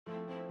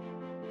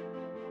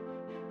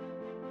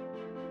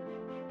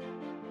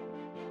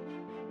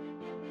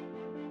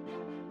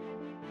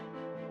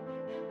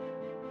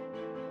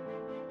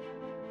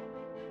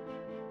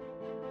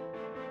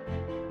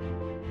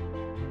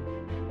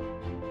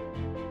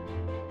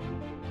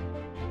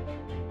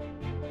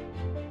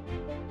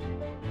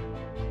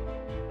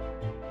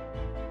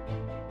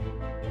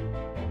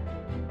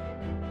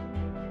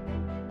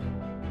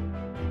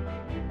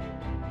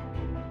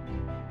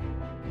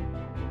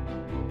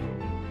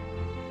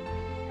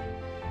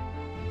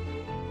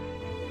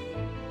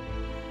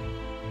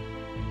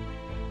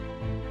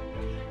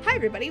Hi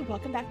everybody,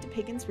 welcome back to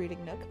Pagan's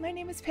Reading Nook. My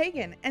name is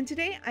Pagan, and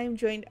today I am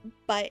joined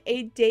by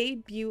a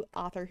debut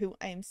author who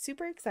I am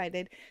super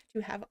excited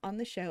to have on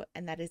the show,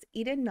 and that is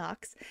Eden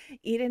Knox.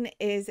 Eden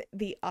is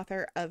the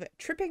author of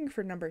Tripping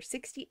for number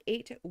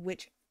 68,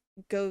 which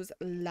goes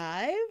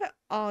live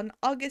on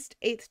August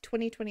 8th,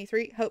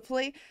 2023,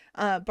 hopefully,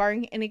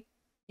 barring any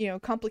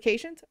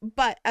complications.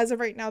 But as of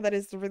right now, that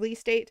is the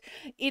release date.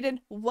 Eden,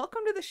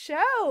 welcome to the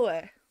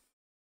show.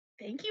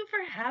 Thank you for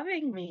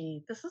having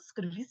me. This is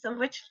going to be so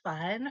much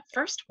fun.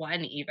 First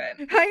one,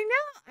 even. I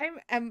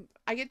know.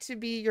 I get to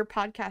be your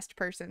podcast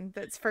person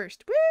that's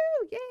first. Woo!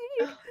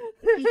 Oh,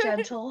 be Yay!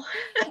 gentle.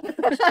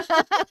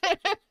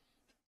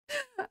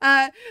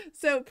 uh,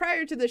 so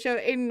prior to the show,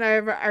 Aiden and I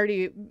have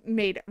already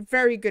made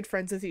very good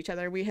friends with each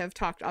other. We have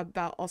talked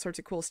about all sorts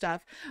of cool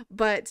stuff,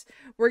 but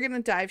we're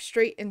gonna dive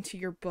straight into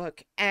your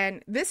book.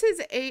 And this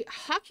is a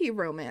hockey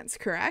romance,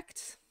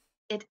 correct?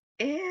 It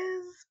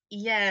is,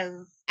 yes.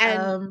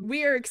 And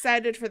we are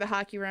excited for the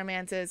hockey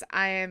romances.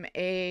 I am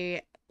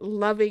a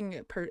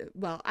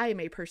I am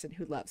a person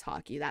who loves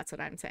hockey. That's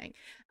what I'm saying.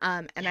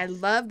 And I Yes.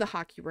 love the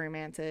hockey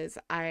romances.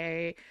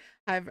 I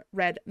have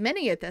read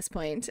many at this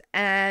point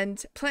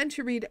and plan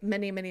to read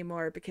many, many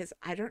more because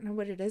I don't know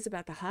what it is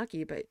about the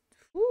hockey, but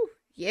whew,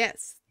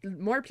 yes,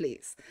 more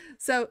please.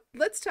 So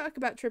let's talk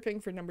about Tripping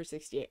for number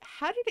 68.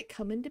 How did it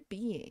come into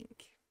being?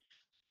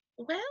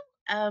 Well,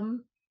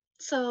 um,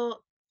 so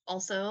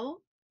also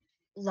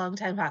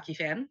longtime hockey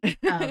fan.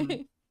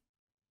 Um,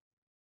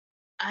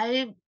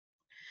 I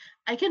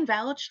I can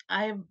vouch.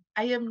 I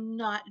am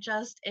not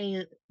just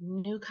a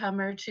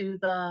newcomer to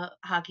the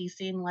hockey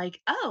scene. Like,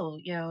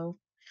 oh,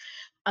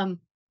 um,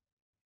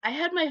 I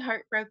had my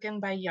heart broken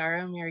by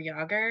Jaromir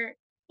Jagr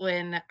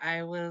when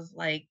I was,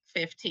 like,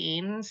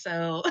 15,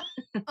 so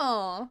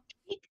Aw.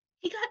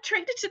 he got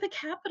traded to the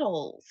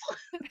Capitals,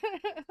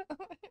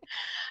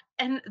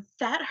 and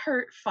that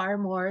hurt far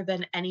more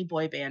than any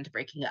boy band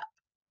breaking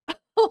up.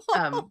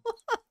 Um,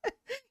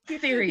 You are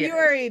Serious.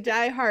 a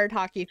diehard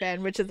hockey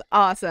fan, which is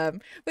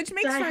awesome, which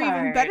makes Die for even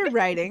Hard. better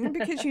writing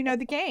because you know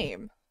the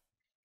game.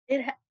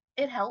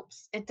 It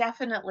helps, it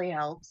definitely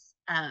helps.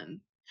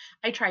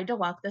 I tried to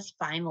walk this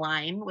fine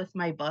line with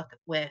my book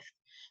with,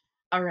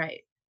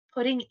 alright,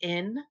 putting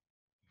in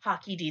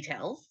hockey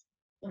details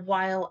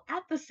while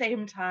at the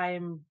same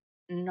time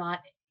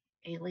not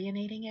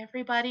alienating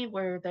everybody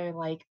where they're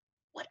like,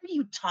 "What are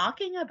you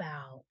talking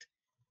about?"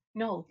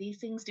 No, these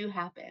things do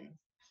happen.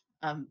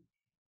 Um,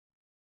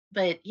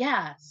 but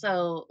yeah,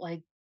 so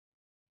like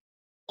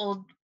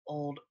old,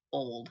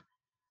 old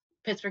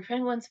Pittsburgh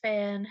Penguins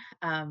fan,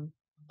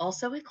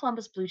 also a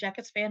Columbus Blue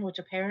Jackets fan, which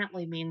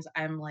apparently means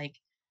I'm like,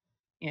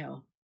 you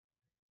know,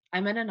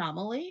 I'm an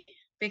anomaly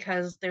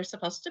because they're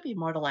supposed to be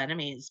mortal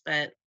enemies,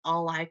 but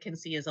all I can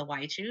see is a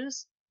why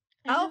choose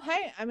kind Oh, of.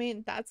 hey, I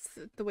mean, that's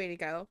the way to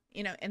go.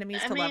 You know,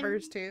 enemies I to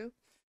lovers mean, too.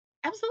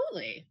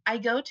 absolutely.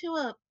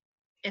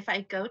 If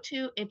I go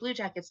to a Blue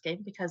Jackets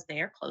game because they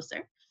are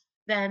closer,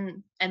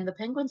 then and the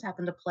Penguins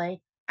happen to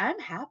play, I'm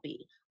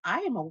happy. I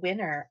am a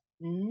winner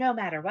no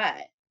matter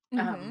what. Mm-hmm.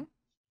 Um,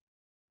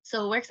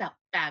 so it works out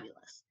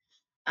fabulous.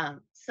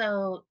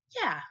 So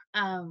yeah,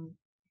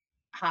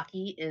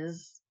 hockey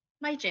is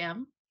my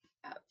jam.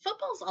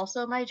 Football's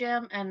also my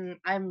jam, and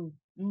I'm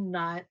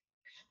not.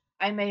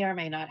 I may or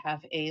may not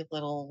have a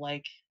little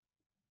like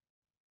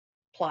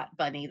plot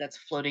bunny that's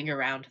floating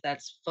around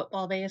that's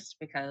football based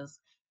because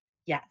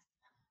yes.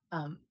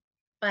 Um,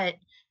 but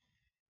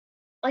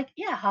like,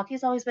 yeah,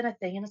 hockey's always been a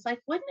thing, and it's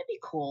like, wouldn't it be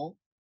cool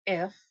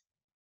if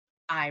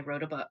I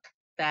wrote a book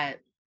that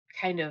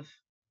kind of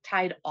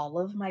tied all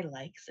of my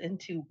likes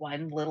into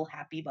one little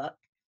happy book?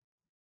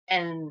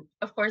 And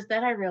of course,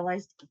 then I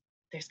realized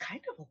there's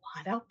kind of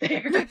a lot out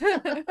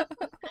there.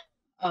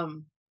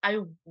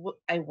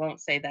 I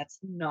won't say that's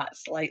not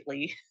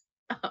slightly,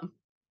 um,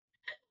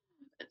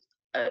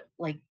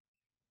 like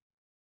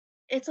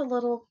it's a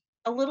little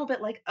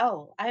bit like,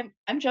 oh,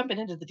 I'm jumping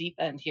into the deep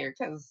end here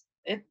because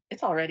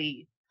it's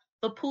already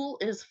the pool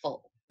is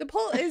full. The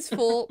poll is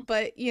full,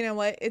 but you know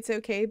what? It's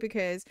okay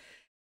because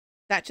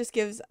that just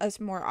gives us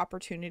more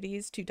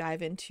opportunities to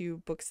dive into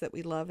books that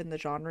we love and the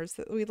genres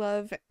that we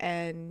love.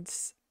 And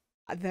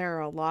there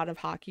are a lot of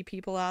hockey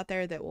people out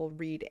there that will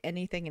read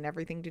anything and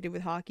everything to do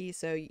with hockey.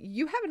 So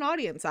you have an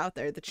audience out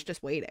there that's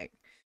just waiting.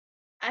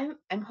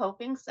 I'm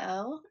hoping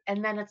so,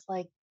 and then it's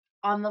like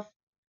on the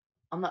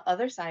on the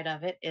other side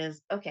of it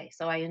is, okay,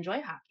 so I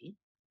enjoy hockey.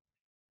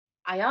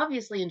 I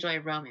obviously enjoy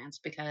romance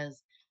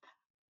because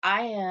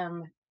I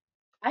am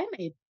I'm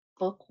a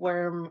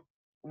bookworm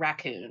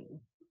raccoon.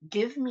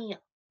 Give me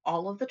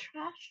all of the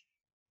trash,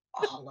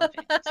 all of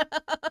it.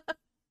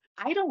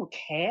 I don't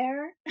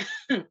care.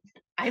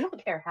 I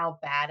don't care how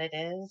bad it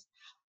is.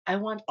 I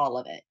want all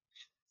of it.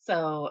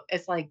 So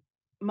it's like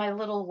my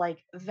little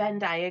like Venn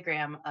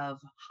diagram of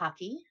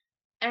hockey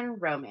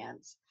and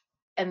romance,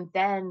 and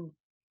then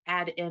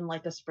add in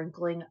like a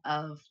sprinkling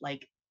of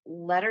like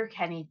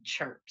Letterkenny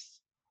chirps,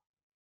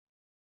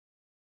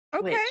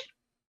 Okay. which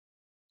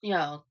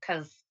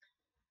because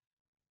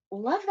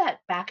love that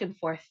back and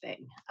forth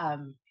thing.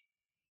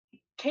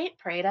 Kate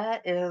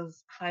Prada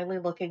is highly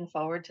looking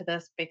forward to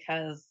this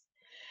because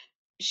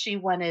she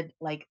wanted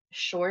like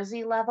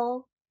Shoresy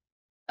level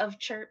of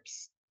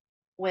chirps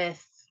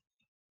with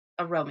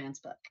a romance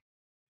book.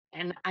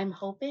 And I'm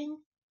hoping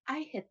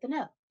I hit the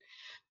note.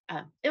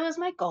 It was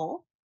my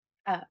goal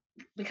uh,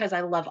 because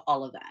I love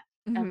all of that.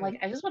 I'm like,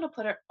 Mhm. I just want to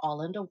put it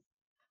all into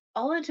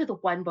the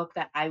one book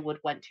that I would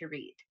want to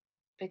read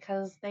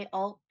because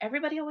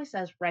everybody always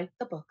says write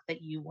the book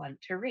that you want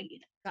to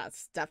read.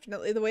 That's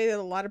definitely the way that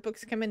a lot of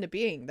books come into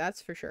being,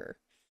 that's for sure.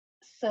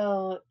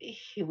 So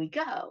here we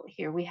go.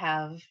 Here we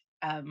have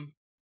um,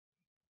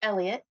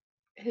 Elliot,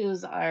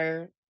 who's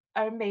our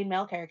main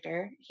male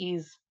character. He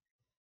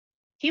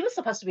was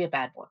supposed to be a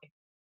bad boy.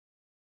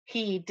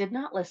 He did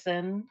not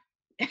listen.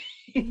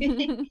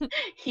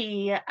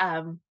 he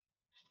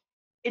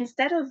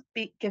Instead of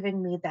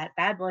giving me that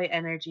bad boy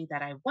energy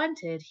that I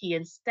wanted, he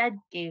instead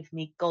gave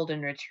me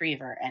golden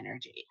retriever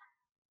energy.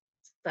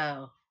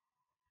 So,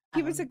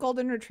 He was a um,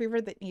 golden retriever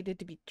that needed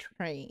to be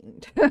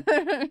trained.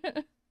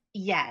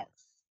 yes,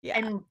 Yeah.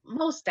 and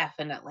most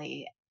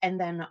definitely. And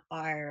then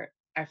our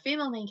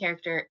female main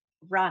character,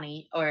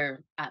 Ronnie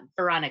or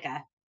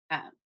Veronica,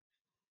 um,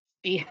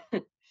 she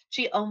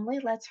she only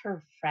lets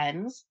her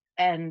friends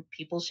and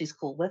people she's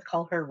cool with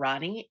call her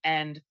Ronnie,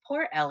 and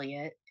poor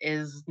Elliot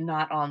is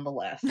not on the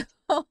list.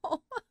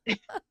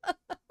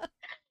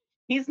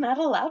 He's not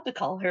allowed to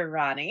call her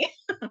Ronnie.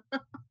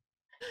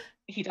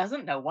 He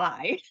doesn't know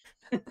why.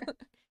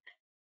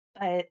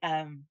 But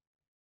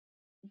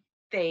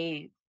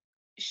they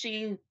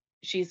she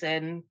she's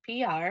in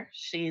PR.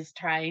 She's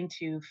trying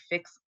to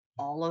fix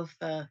all of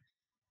the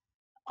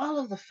all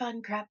of the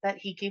fun crap that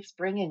he keeps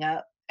bringing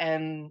up,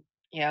 and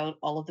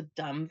all of the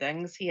dumb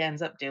things he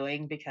ends up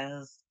doing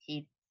because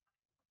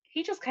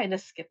he just kind of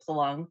skips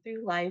along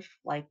through life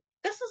like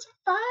this is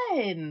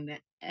fun.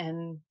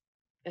 And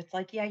it's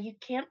like, yeah, you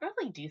can't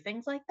really do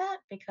things like that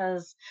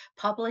because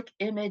public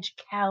image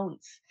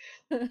counts.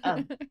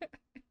 um,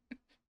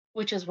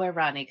 which is where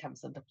Ronnie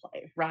comes into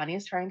play. Ronnie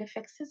is trying to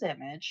fix his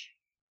image.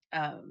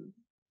 um,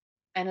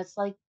 and it's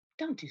like,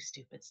 don't do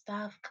stupid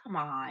stuff, come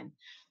on.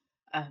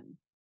 um,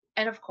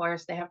 and of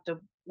course they have to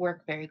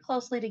work very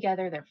closely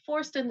together. They're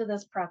forced into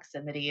this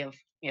proximity of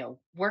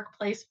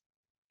workplace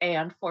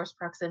and forced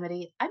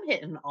proximity. I'm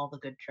hitting all the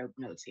good trope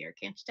notes here,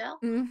 can't you tell?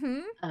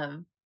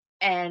 Mhm.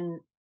 And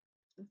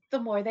the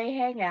more they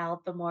hang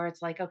out, the more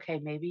it's like, okay,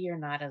 maybe you're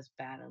not as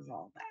bad as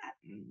all that.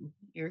 And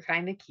you're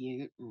kind of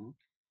cute and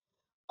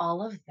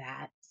all of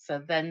that. So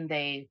then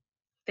they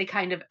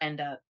kind of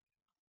end up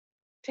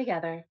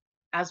together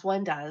as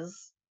one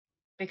does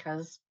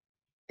because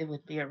it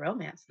would be a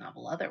romance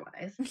novel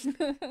otherwise.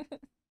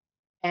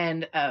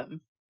 And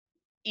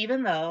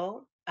even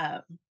though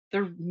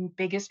the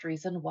biggest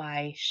reason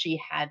why she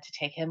had to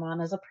take him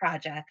on as a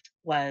project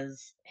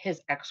was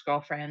his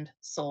ex-girlfriend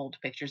sold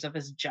pictures of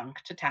his junk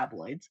to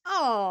tabloids. Um,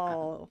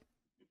 Oh,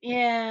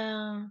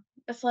 yeah,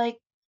 it's like,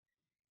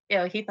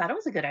 he thought it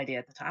was a good idea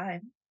at the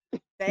time.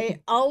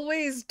 they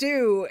always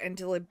do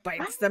until it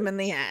bites them in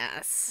the Right.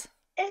 ass.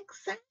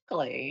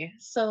 Exactly.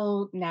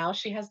 So now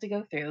she has to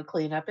go through,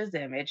 clean up his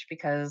image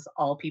because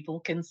all people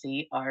can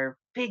see are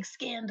big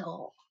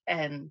scandal.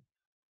 And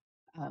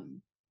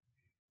um,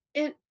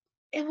 it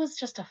it was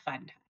just a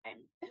fun time.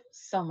 It was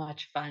so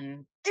much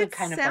fun to It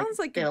kind of like sounds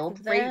like a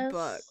build great this.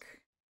 book.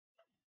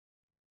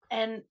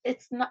 And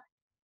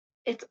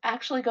it's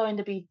actually going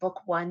to be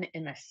book one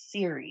in a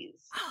series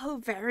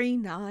Oh, very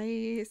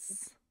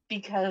nice.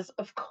 because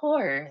of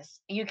course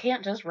you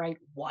can't just write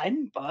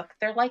one book.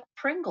 They're like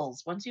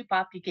Pringles. Once you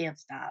pop, you can't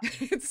stop.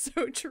 It's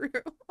so true.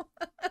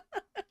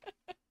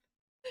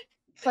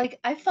 It's like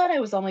I thought I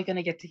was only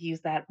gonna get to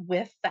use that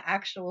with the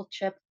actual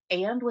chip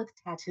and with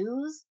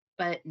tattoos,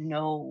 but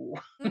no.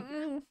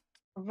 Mm-mm.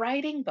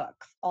 Writing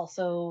books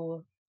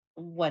also,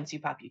 once you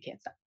pop, you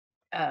can't stop.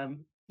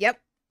 Um, Yep.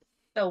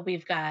 so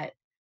we've got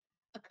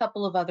a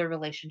couple of other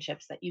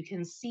relationships that you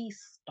can see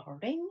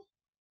starting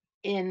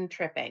in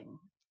tripping,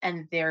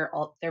 and they're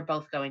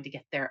both going to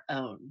get their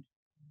own,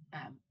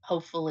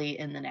 hopefully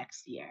in the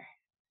next year.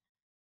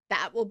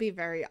 That will be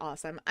very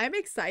awesome. I'm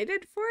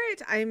excited for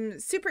it. I'm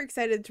super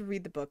excited to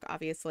read the book,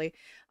 obviously.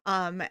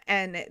 And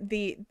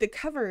the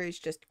cover is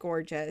just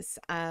gorgeous.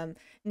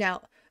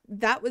 Now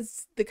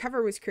the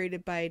cover was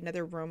created by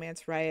another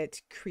Romance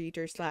Riot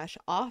creator slash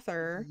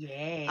author,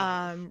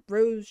 Yes.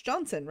 Rose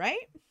Johnson,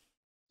 right?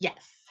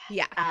 Yes.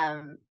 Yeah.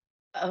 Um,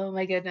 oh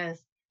my goodness.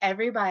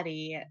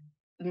 Everybody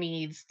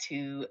needs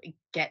to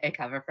get a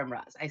cover from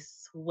Roz. I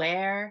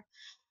swear.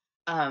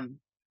 Um,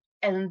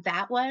 and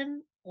that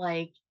one,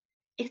 like,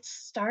 it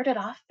started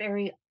off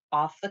very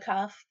off the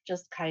cuff,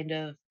 just kind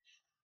of,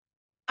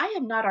 I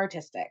am not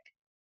artistic.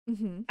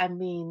 Hmm. I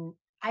mean,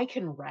 I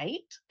can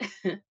write.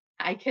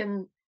 I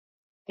can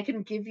I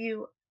can give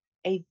you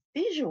a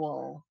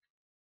visual,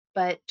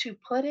 but to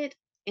put it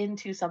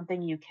into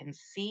something you can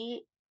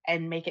see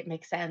and make it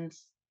make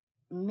sense,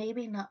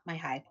 maybe not my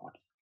high point.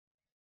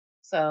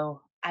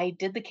 So I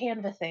did the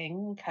Canva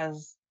thing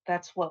because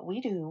that's what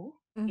we do.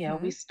 We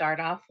Mm-hmm. start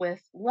off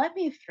with, let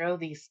me throw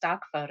these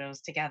stock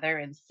photos together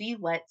and see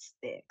what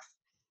sticks.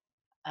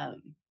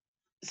 Um,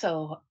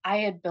 so I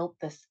had built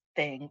this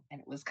thing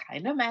and it was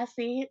kind of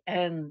messy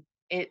and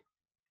it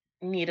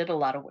needed a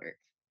lot of work.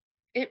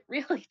 It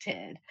really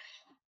did.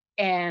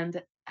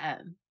 And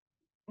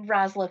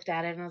Roz looked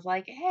at it and was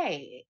like,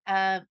 "Hey,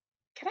 can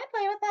I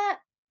play with that?"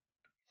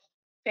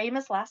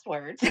 Famous last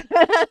words.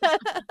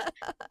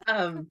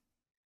 um,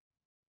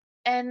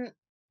 and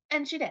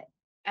and she did.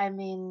 I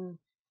mean,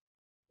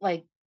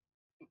 like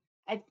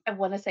I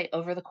want to say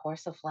over the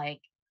course of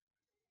like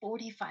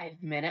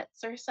 45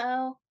 minutes or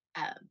so,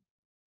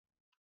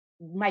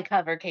 my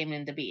cover came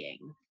into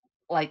being.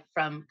 Like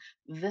from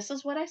this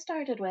is what I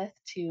started with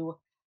to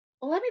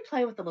let me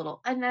play with a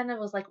little, and then it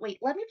was like, wait,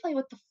 let me play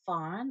with the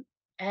font,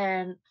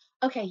 and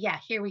okay, yeah,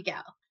 here we go.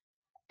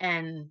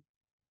 And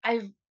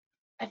I've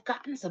I've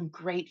gotten some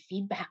great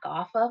feedback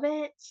off of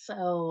it.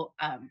 So,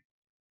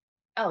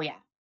 oh yeah,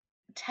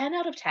 10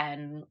 out of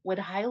 10 would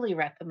highly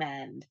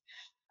recommend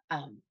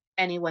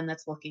anyone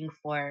that's looking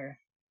for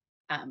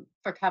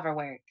cover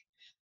work.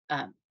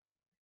 Um,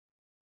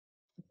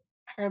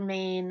 her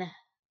main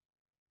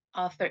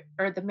author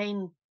or the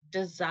main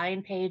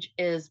design page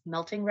is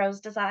Melting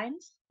Rose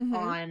Designs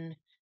Mm-hmm.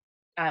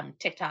 on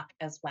TikTok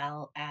as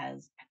well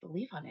as I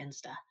believe on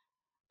Insta.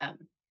 Um,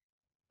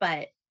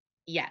 but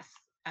yes,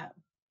 um,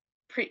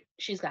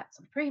 she's got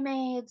some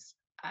pre-mades.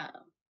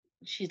 Um,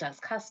 she does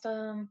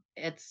custom.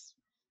 It's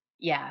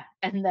yeah,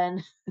 and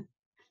then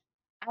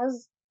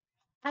as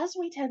as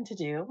we tend to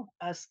do,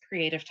 us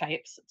creative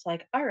types, it's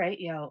like, all right,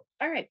 all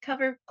right,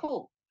 cover,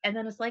 cool. And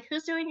then it's like,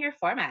 who's doing your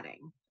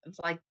formatting? It's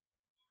like,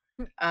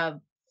 uh,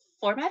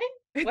 formatting?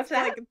 What's It's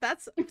that? like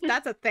that's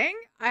a thing.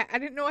 I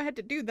didn't know I had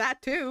to do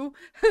that too.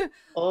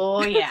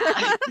 Oh yeah.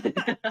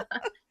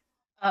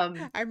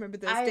 um, I remember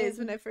those I've days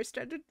when I first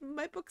started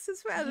my books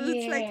as well.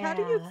 It's like, how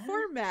do you yeah.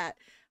 format?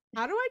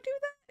 How do I do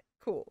that?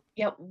 Cool.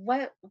 Yeah,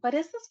 what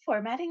is this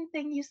formatting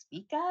thing you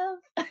speak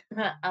of?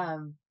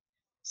 um,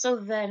 so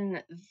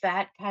then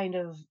that kind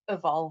of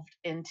evolved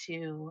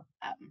into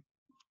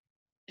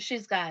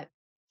she's got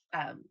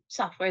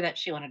software that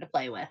she wanted to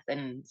play with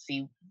and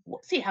see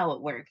how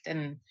it worked.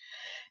 And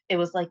it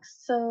was like,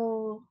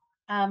 so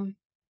can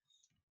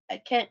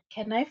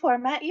I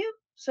format you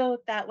so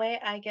that way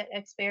I get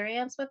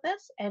experience with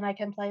this and I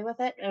can play with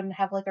it and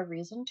have like a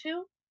reason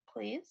to,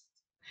 please.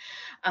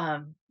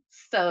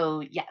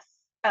 So yes.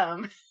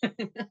 Um,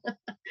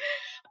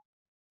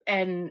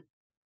 and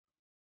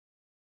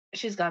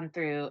she's gone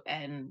through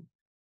and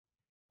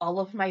all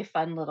of my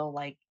fun little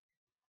like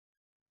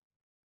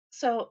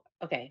so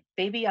okay,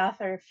 baby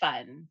author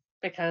fun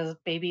because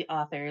baby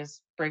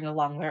authors bring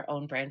along their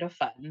own brand of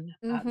fun.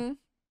 Mm-hmm.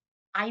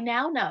 I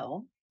now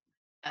know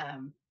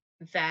um,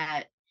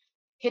 that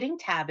hitting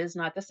tab is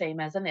not the same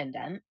as an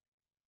indent.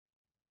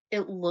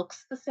 It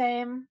looks the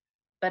same,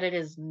 but it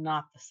is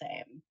not the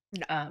same.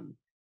 No. Um,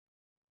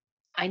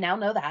 I now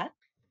know that.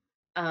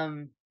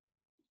 Um,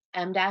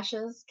 M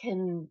dashes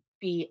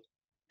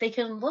they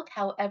can look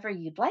however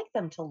you'd like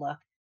them to look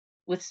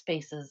with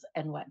spaces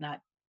and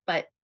whatnot,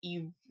 but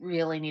you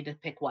really need to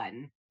pick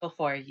one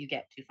before you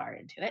get too far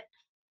into it.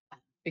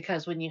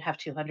 Because when you have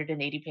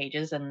 280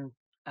 pages and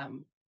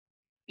um,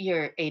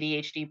 your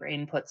ADHD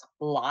brain puts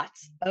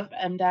lots of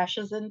M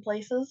dashes in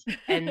places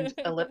and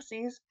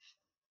ellipses,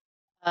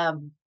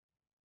 um,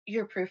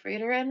 your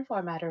proofreader and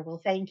formatter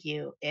will thank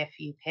you if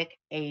you pick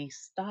a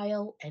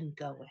style and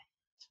go with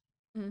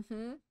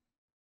Mm-hmm.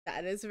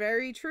 That is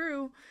very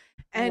true.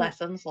 And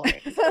lessons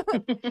learned.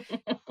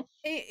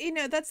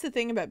 that's the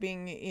thing about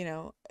being,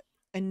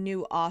 a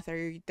new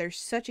author. There's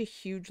such a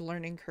huge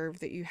learning curve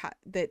that you have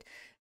that,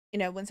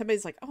 when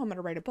somebody's like, "Oh, I'm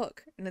gonna write a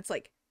book," and it's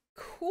like,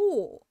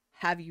 "Cool.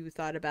 Have you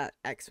thought about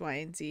X, Y,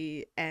 and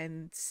Z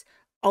and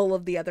all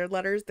of the other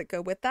letters that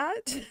go with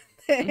that?"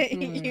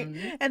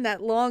 Hmm. And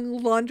that long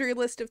laundry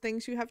list of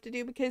things you have to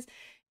do because,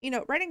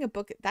 writing a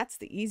book, that's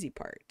the easy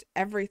part.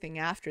 Everything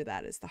after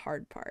that is the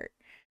hard part.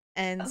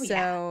 And Oh yeah.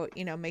 so,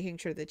 making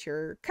sure that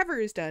your cover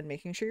is done,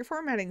 making sure your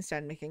formatting's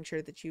done, making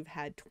sure that you've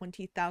had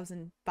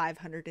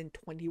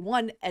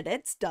 20,521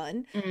 edits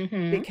done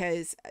Hmm.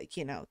 because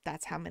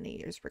that's how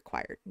many is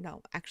required.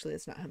 No, actually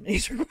that's not how many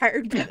is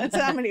required, but that's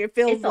how many it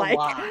feels It's a like.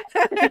 lot.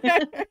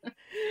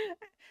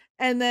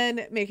 And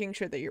then making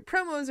sure that your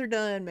promos are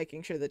done,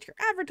 making sure that you're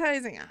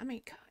advertising. I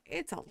mean, God,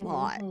 it's a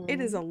lot.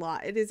 It is a Hmm.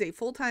 lot. It is a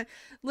full-time,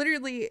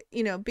 literally,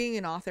 being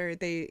an author,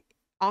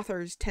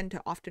 authors tend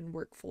to often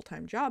work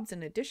full-time jobs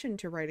in addition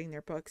to writing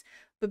their books,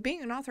 but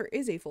being an author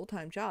is a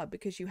full-time job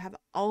because you have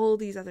all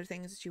these other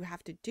things that you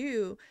have to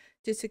do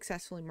to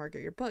successfully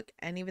market your book.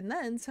 And even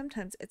then,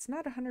 sometimes it's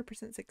not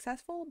 100%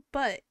 successful,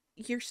 but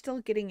you're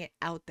still getting it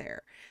out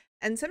there.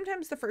 And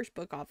sometimes the first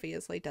book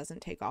obviously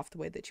doesn't take off the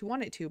way that you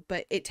want it to,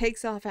 but it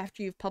takes off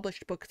after you've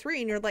published book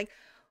 3 and you're like,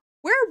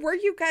 where were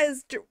you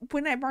guys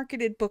when I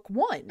marketed book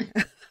 1?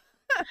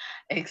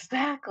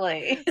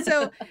 Exactly.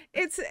 So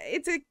it's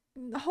a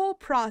whole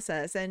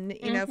process. And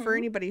for Hmm.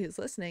 anybody who's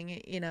listening,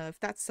 if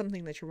that's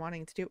something that you're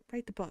wanting to do,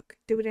 write the book,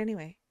 do it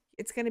anyway.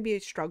 It's going to be a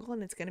struggle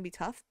and it's going to be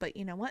tough, but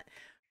you know what?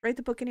 Write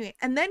the book anyway.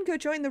 And then go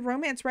join the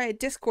Romance Riot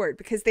Discord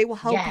because they will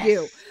help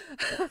you.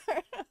 Yes.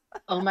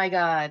 Oh my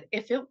God.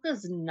 If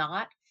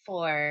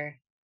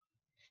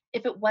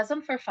it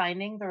wasn't for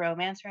finding the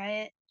Romance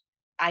Riot,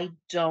 I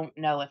don't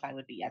know if I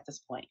would be at this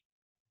point,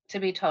 to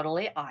be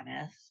totally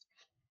honest.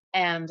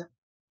 And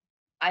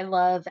I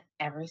love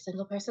every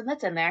single person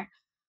that's in there.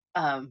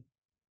 Um,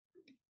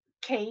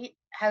 Kate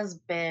has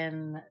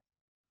been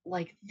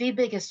like the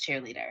biggest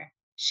cheerleader.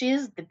 She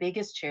is the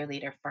biggest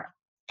cheerleader for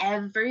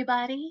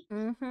everybody.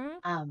 Mm-hmm.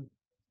 Um,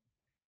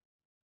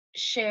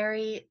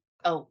 Sherry,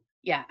 oh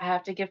yeah, I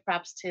have to give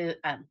props to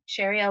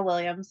Sherry L.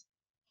 Williams.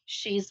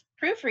 She's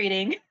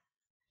proofreading.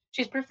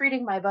 She's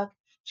proofreading my book.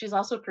 She's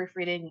also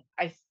proofreading,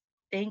 I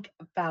think,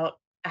 about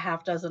a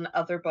half dozen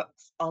other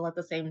books all at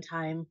the same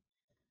time.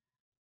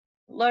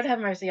 Lord have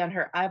mercy on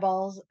her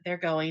eyeballs. They're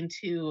going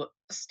to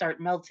start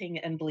melting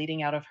and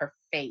bleeding out of her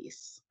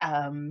face.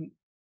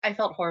 I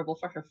felt horrible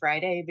for her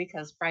Friday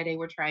because Friday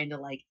we're trying to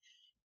like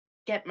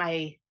get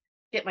my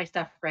get my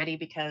stuff ready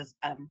because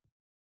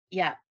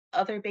yeah,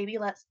 other baby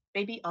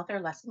author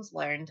lessons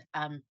learned.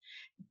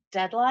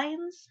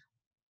 Deadlines,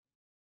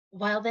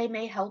 while they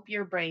may help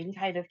your brain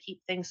kind of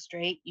keep things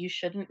straight, you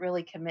shouldn't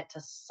really commit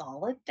to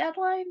solid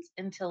deadlines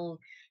until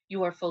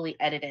you are fully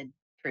edited,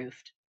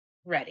 proofed,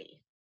 ready.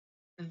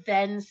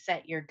 Then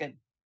set your good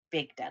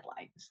big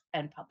deadlines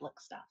and public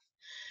stuff.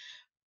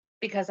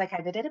 Because I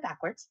kind of did it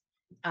backwards.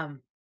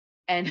 Um,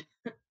 and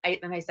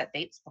I set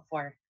dates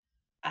before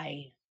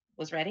I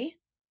was ready.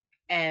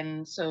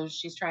 And so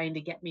she's trying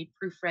to get me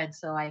proofread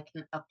so I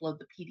can upload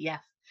the PDF.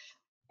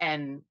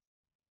 And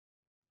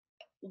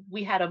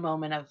we had a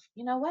moment of,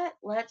 you know what?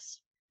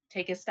 Let's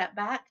take a step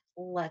back.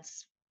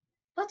 Let's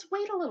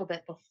wait a little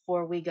bit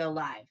before we go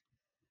live.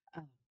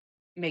 Um,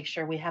 Make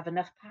sure we have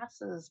enough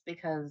passes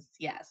because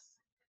yes,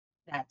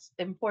 that's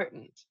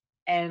important.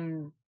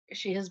 And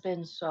she has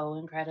been so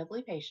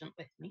incredibly patient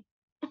with me.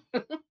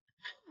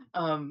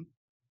 um,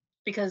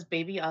 because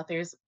baby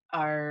authors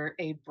are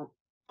a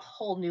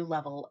whole new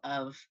level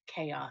of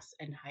chaos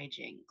and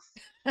hijinks.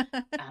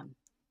 Um,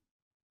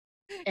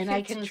 and I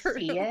It's can true.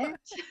 see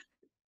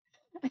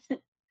it.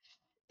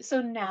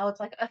 So now it's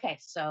like, okay,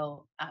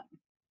 so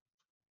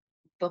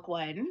book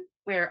one,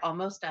 we're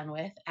almost done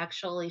with.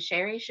 Actually,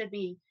 Sherry should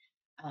be,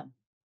 um,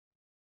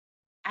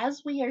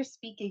 as we are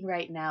speaking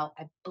right now,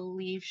 I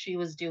believe she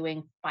was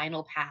doing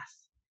final pass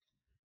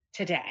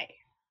today.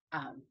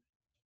 Um,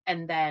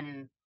 and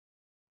then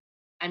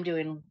I'm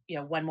doing,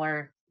 one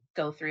more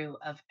go through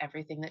of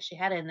everything that she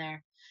had in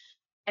there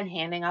and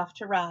handing off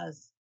to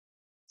Roz.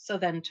 So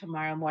then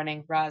tomorrow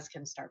morning, Roz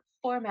can start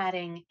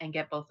formatting and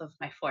get both of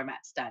my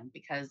formats done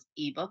because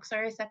ebooks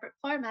are a separate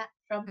format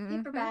from Mm-hmm.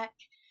 paperback.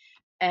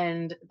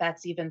 And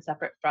that's even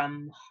separate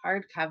from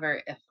hardcover,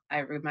 if I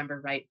remember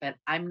right. But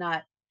I'm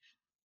not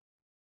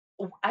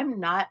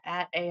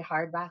at a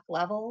hardback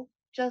level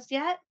just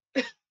yet,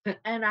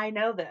 and I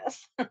know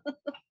this.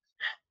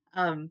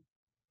 um,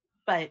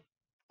 but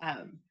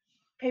um,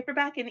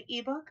 paperback and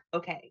ebook,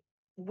 okay,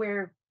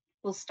 we'll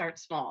start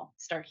small,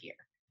 start here,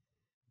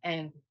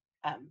 and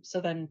so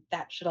then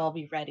that should all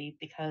be ready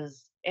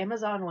because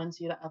Amazon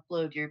wants you to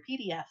upload your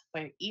PDF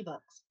for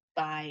ebooks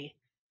by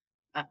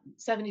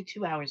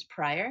 72 hours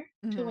prior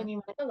to Mm-hmm. when you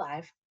want to go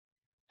live.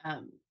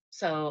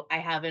 So I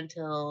have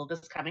until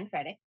this coming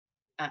Friday.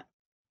 Uh,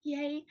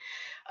 Yay!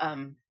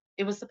 Um,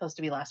 it was supposed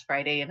to be last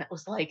Friday, and it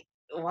was like,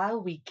 while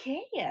we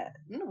can,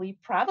 we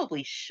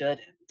probably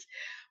shouldn't.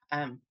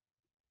 Um,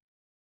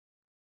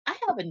 I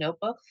have a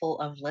notebook full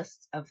of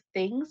lists of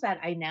things that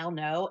I now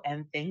know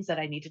and things that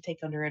I need to take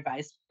under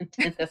advisement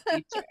in the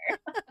future.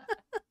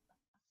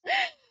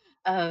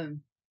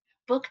 um,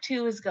 Book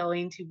two is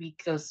going to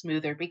go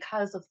smoother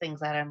because of things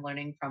that I'm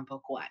learning from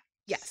book one.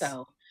 Yes.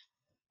 So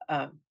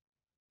um,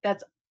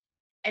 that's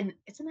and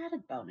it's an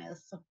added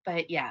bonus.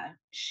 But yeah,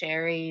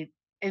 Sherry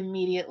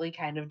immediately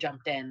kind of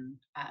jumped in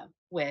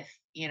with,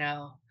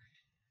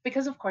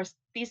 because of course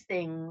these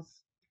things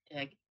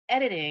like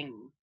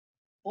editing,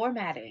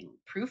 formatting,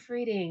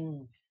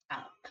 proofreading,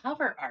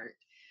 cover art,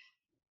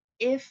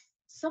 if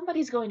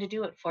somebody's going to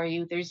do it for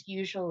you, there's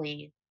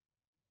usually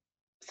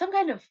some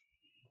kind of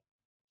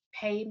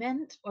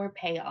payment or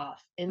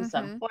payoff in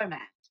some Mm-hmm.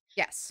 format.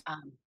 Yes.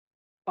 Um,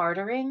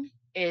 Bartering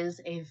is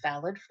a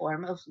valid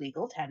form of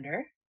legal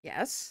tender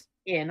Yes.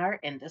 in our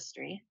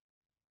industry.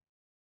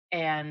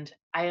 And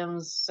I am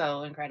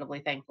so incredibly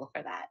thankful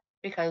for that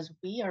because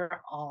we're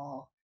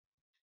all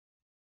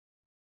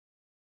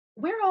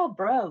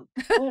broke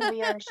when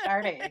we are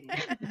starting.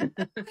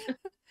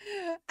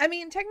 I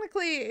mean,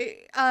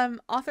 technically,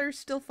 authors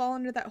still fall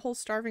under that whole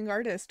starving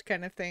artist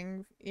kind of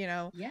thing, you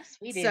know. Yes,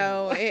 we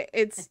So do.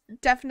 it's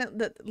definite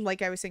that,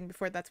 like I was saying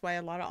before, that's why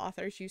a lot of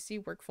authors you see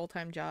work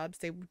full-time jobs.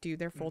 They do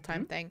their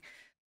full-time Mhm. thing.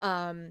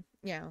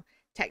 You know,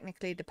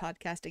 technically the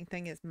podcasting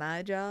thing is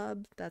my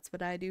job. That's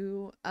what I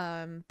do.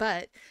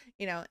 But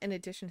you know, in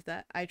addition to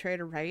that, I try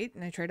to write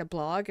and I try to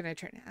blog and I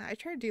try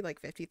to do like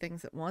 50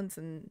 things at once.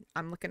 And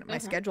I'm looking at my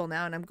Mhm. schedule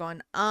now and I'm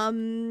going,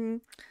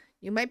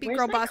 You might be Where's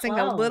girl my bossing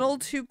a little clone?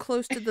 too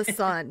close to the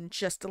sun,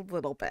 just a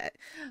little bit.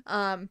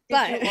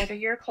 Did you But order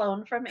your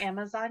clone from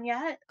Amazon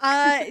yet?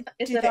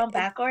 Is do it they? on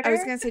back I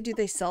was order? gonna say, do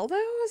they sell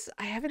those?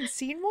 I haven't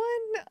seen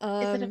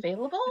one. Is it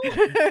available?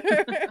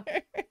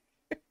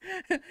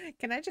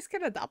 Can I just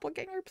get a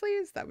doppelganger,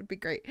 please? That would be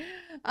great.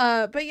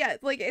 But yeah,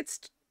 like it's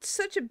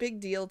such a big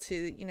deal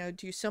to,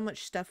 do so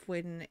much stuff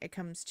when it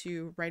comes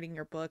to writing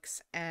your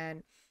books,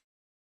 and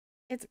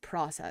it's a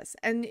process.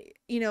 And,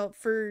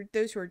 for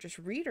those who are just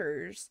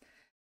readers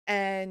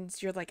and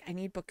you're like, I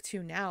need book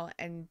two now,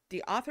 and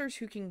the authors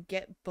who can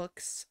get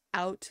books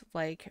out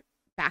like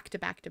back to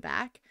back to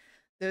back,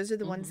 those are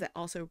the ones Hmm. that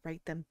also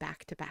write them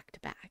back to back to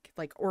back,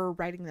 like, or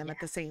writing them at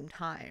the Yes. same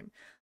time.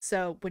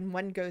 So when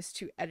one goes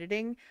to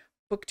editing,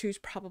 book two's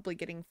probably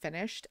getting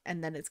finished,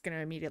 and then it's going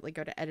to immediately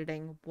go to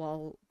editing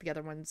while the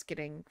other one's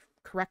getting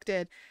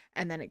corrected,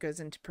 and then it goes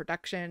into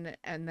production,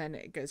 and then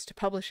it goes to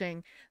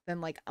publishing.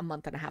 Then like a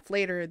month and a half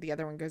later, the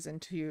other one goes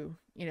into,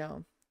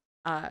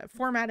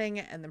 formatting,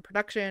 and then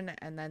production,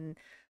 and then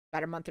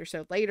about a month or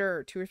so later,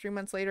 or 2 or 3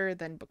 months later,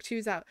 then book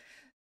two's out.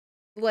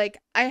 Like,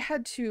 I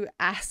had to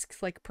ask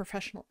like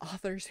professional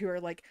authors who are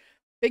like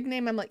big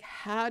name. I'm like,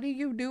 how do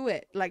you do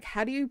it? Like,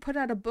 how do you put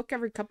out a book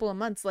every couple of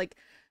months? Like,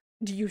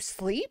 do you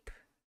sleep?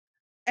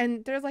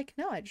 And they're like,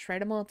 no, I just write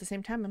them all at the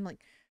same time. I'm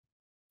like,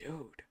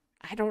 dude,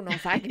 I don't know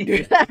if I can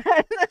do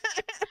that.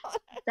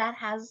 That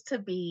has to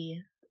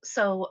be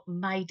so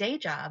my day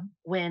job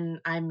when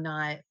I'm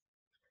not,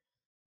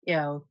 you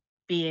know,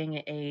 being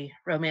a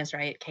romance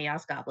riot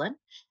chaos goblin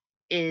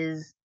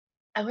is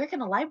I work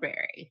in a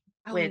library,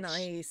 Oh, which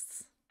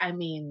nice. I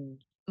mean,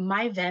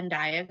 my Venn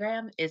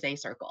diagram is a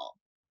circle.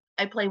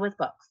 I play with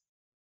books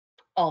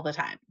all the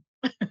time.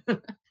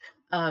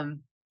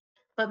 um,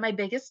 but my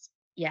biggest,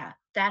 yeah,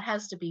 that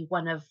has to be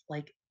one of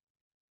like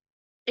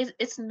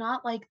it's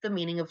not like the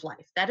meaning of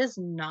life. That is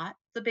not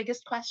the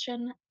biggest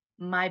question.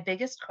 My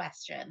biggest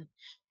question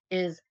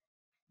is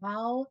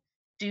how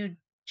do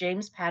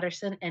James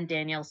Patterson and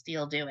Danielle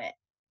Steele do it?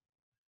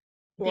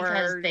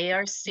 Because Or they are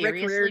Rick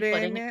seriously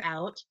putting Riordan,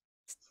 out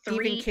Stephen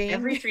 3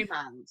 every King. 3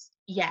 months.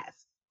 Yes.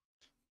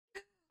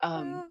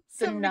 The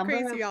Some of the number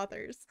crazy of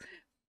authors.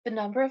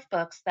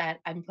 books that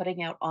I'm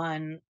putting out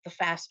on the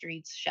fast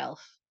reads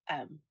shelf,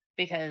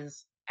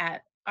 because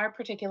at our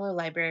particular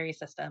library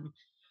system,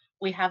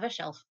 we have a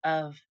shelf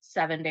of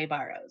 7-day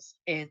borrows.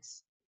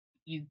 It's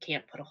you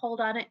can't put a hold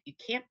on it, you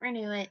can't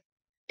renew it.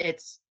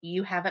 It's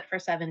you have it for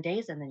 7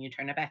 days and then you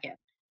turn it back in.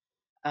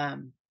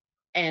 Um,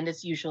 and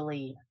it's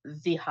usually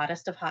the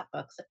hottest of hot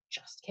books that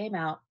just came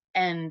out.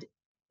 And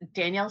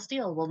Danielle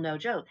Steele will, no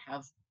joke,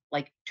 have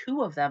like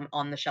 2 of them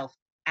on the shelf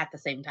at the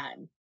same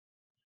time.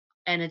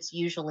 And it's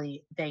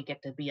usually they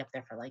get to be up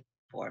there for like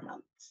 4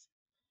 months.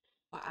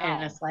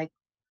 And Wow. it's like,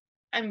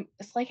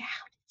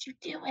 how did you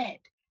do it?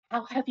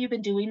 How have you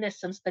been doing this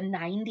since the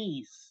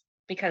 90s?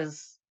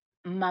 Because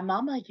my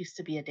mama used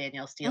to be a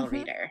Danielle Steele Mm-hmm.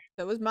 reader.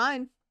 That was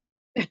mine.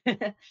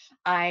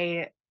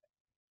 I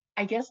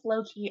I guess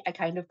low key I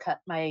kind of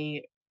cut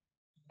my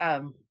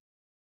um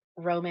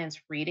romance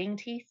reading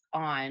teeth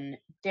on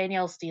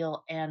Danielle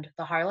Steele and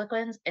the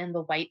Harlequins in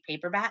the white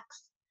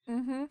paperbacks.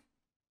 Mm-hmm.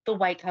 The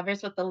white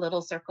covers with the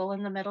little circle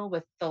in the middle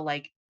with the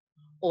like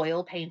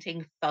oil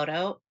painting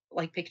photo,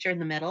 like picture in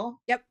the middle.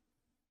 Yep.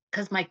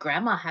 Because my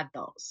grandma had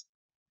those.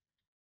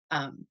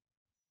 Um,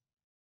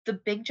 the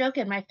big joke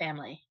in my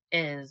family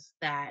is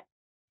that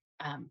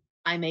I'm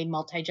a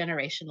multi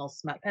generational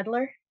smut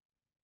peddler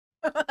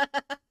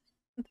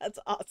That's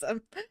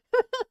awesome.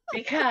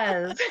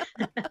 because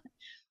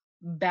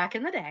back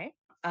in the day,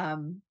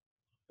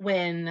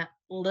 when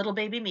little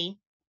baby me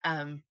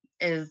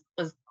is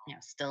was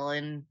still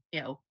in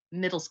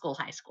middle school,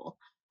 high school,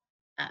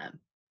 um,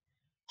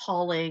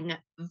 hauling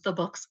the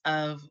books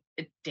of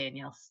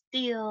Danielle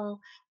Steele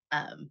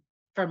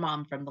for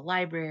mom from the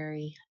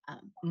library.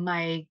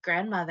 My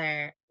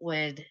grandmother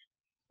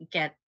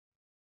get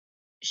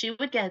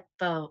would get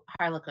the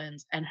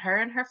Harlequins, and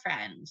her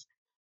friends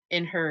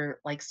in her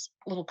like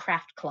little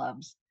craft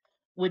clubs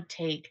would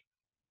take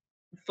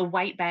the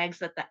white bags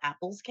that the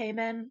apples came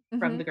in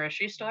from Mm-hmm. the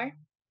grocery store,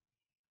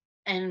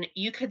 and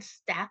you could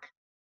stack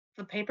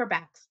the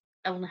paperbacks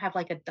and have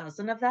like a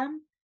dozen of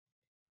them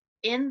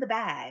in the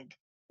bag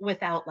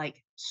without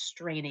like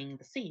straining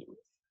the seams.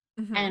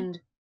 Mm-hmm. And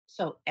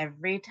so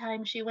every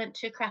time she went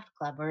to craft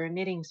club or a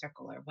knitting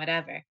circle or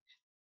whatever,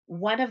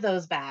 one of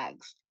those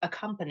bags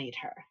accompanied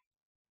her.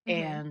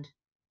 Mm-hmm. And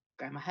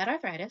grandma had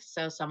arthritis,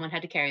 so someone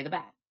had to carry the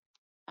bag.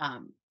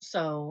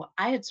 So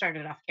I had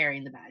started off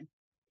carrying the bag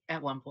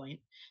at one point,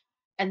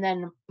 and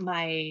then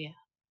my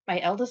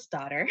eldest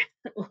daughter,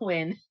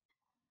 when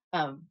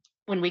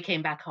when we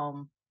came back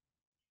home,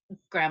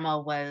 grandma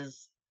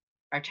was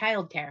our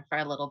childcare for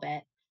a little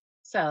bit,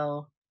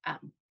 so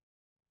um,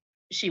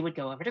 she would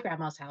go over to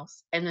grandma's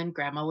house, and then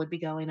grandma would be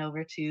going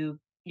over to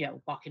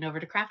walking over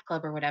to craft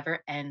club or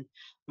whatever, and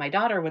my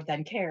daughter would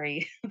then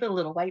carry the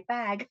little white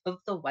bag of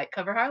the white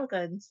cover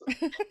harlequins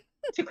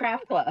to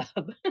craft club.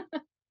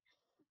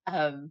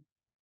 um,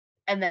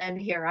 And then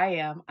here I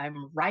am,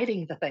 I'm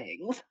writing the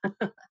things.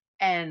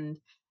 And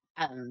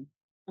Um,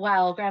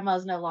 while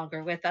grandma's no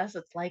longer with us,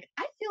 it's like,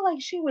 I feel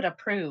like she would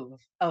approve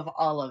of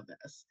all of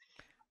this.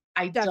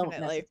 I don't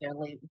Definitely.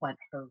 necessarily want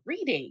her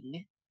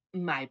reading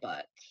my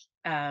book.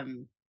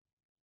 Um,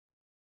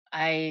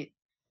 I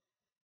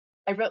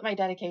I wrote my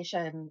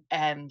dedication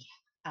and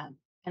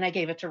I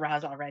gave it to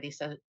Roz already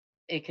so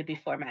it could be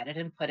formatted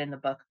and put in the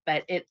book,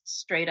 but it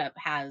straight up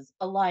has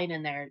a line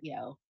in there,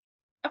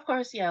 of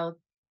course,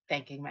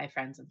 thanking my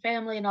friends and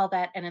family and all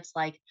that. And it's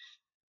like,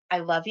 I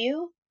love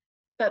you,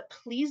 but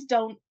please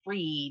don't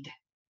read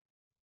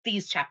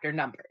these chapter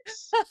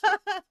numbers.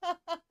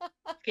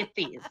 Skip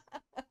these,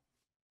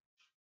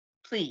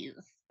 please,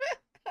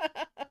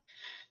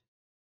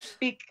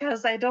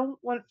 because I don't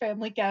want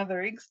family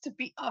gatherings to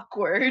be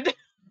awkward.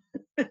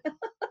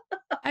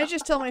 I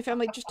just tell my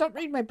family, just don't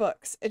read my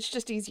books. It's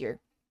just easier.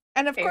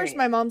 And of course,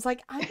 my Period. mom's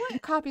like, I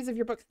want copies of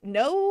your books.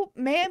 No,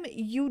 ma'am,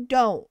 you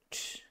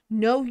don't.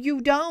 No,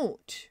 you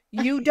don't.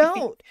 You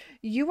don't.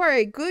 You are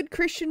a good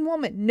Christian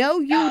woman. No,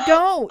 you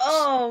don't.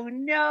 Oh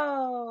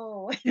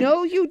no.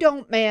 No, you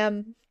don't,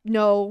 ma'am.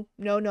 No,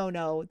 no, no,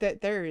 no.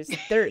 That there's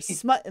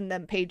smut in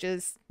them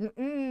pages.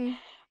 Mm-mm.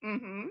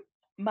 hmm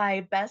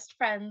My best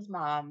friend's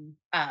mom,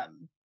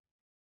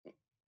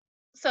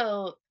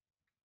 so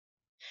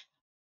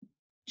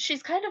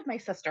she's kind of my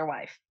sister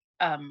wife.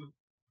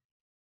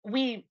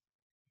 We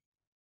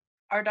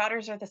Our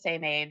daughters are the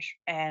same age,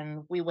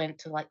 and we went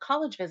to like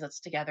college visits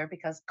together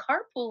because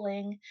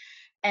carpooling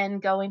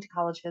and going to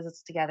college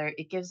visits together,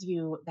 it gives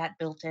you that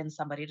built-in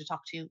somebody to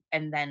talk to,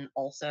 and then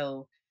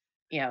also,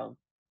 you know,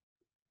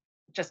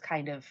 just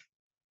kind of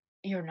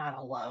you're not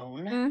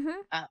alone. Mm-hmm.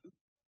 Um,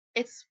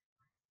 it's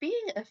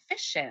being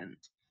efficient.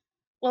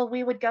 Well,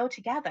 we would go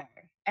together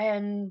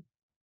and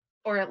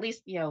or at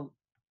least,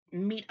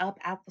 meet up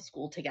at the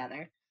school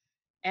together.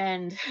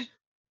 And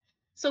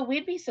so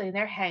we'd be sitting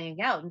there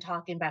hanging out and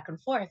talking back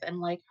and forth. And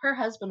like her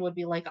husband would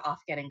be like off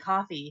getting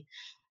coffee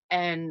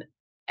and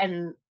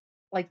and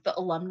like the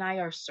alumni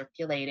are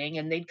circulating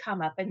and they'd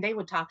come up and they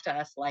would talk to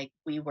us like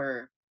we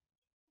were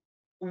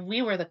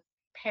the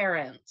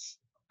parents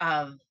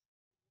of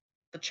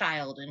the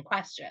child in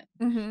question.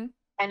 Mm-hmm.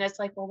 And it's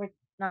like, well, we're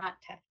not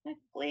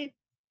technically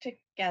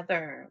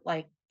together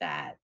like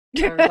that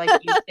or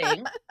like you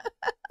think.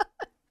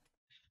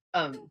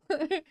 Um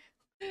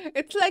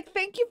It's like,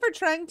 thank you for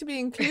trying to be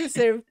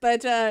inclusive,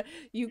 but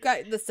you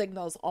got the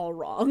signals all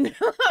wrong.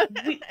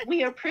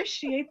 we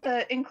appreciate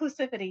the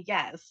inclusivity,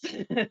 yes.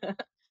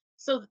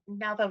 So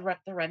now the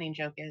running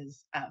joke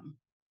is,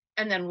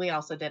 and then we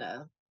also did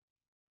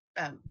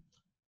um,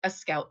 a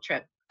scout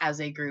trip as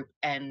a group,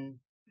 and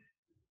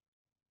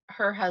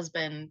her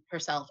husband,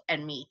 herself,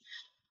 and me,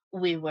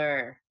 we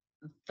were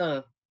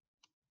the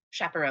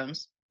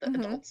chaperones, the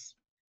Mm-hmm. adults,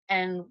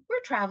 and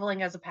we're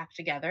traveling as a pack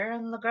together,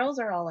 and the girls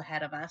are all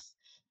ahead of us,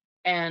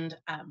 and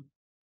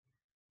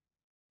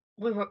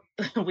we were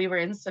we were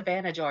in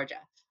Savannah, Georgia.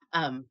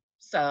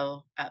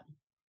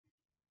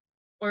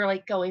 We're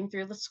like going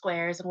through the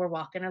squares and we're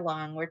walking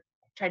along. We're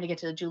trying to get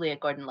to the Juliet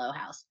Gordon Low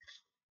house,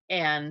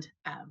 and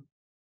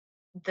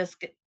this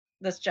g-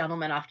 this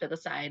gentleman off to the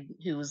side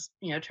who's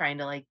trying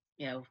to like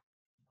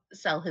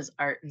sell his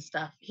art and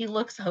stuff. He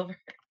looks over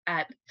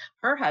at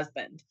her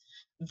husband.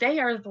 They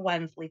are the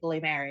ones legally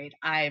married.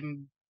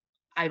 I'm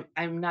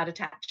not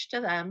attached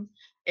to them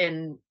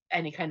in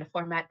any kind of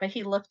format. But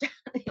he looked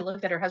he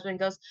looked at her husband and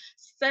goes,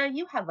 "So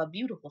you have a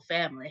beautiful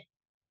family."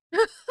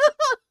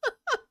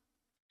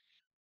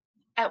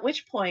 At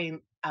which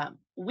point,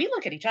 we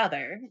look at each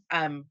other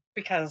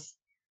because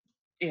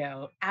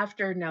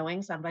after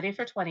knowing somebody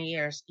for 20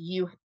 years,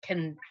 you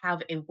can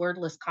have a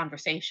wordless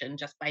conversation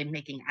just by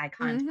making eye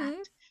Mm-hmm.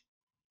 contact.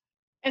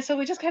 And so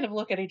we just kind of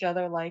look at each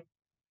other like,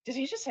 did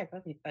he just say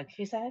what we think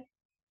he said?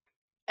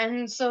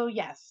 And so,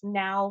 yes,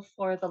 now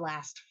for the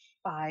last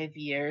 5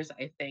 years,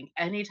 I think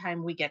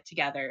anytime we get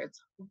together,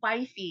 it's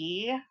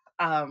wifey.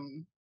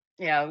 Can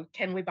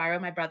we borrow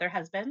my brother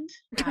husband?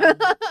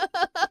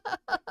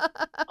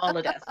 All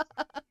of this.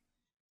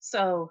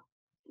 So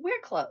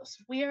we're close.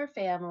 We are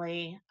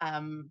family.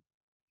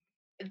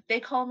 They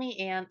call me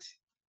aunt,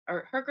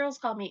 or her girls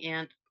call me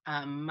aunt.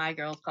 My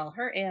girls call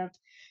her aunt.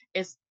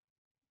 Is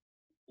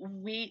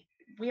we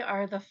we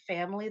are the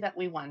family that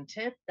we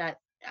wanted. That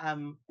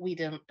we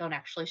don't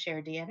actually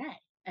share DNA,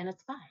 and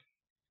it's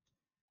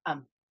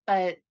fine.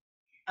 But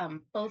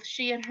both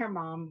she and her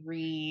mom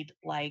read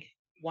like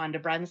Wanda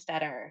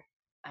Brunstetter,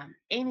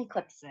 Amy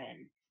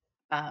Clipson,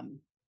 um,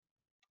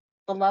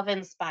 the love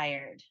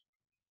inspired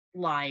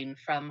line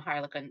from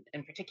Harlequin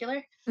in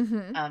particular.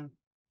 Mm-hmm. Um,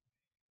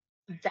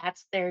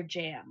 that's their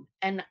jam,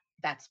 and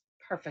that's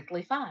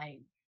perfectly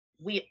fine.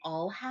 We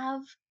all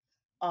have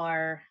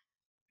our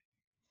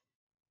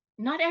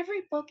not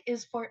every book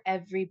is for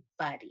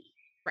everybody,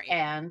 Right.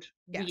 and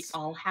we Yes.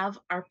 all have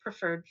our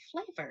preferred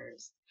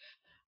flavors.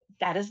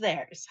 That is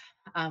theirs.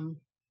 Um,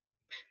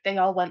 they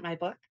all want my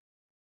book,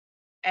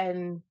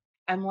 and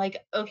I'm like,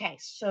 okay,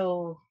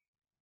 so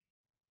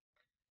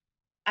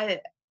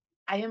I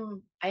I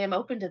am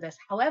open to this.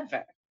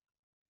 However,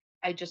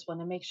 I just want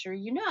to make sure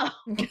you know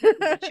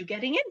what you're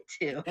getting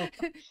into.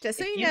 Just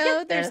so If you you get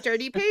know, there's this,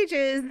 dirty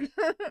pages.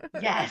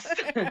 yes,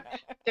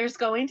 there's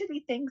going to be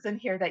things in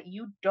here that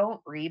you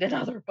don't read in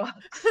other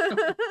books.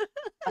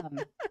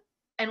 Um,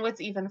 and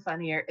what's even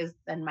funnier is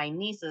then my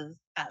nieces,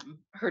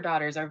 her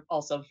daughters are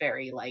also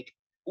very like,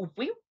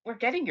 we're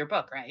getting your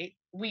book, right?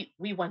 We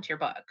want your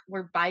book.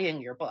 We're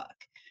buying your book.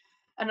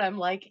 And I'm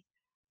like,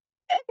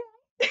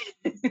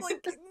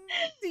 Like,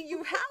 do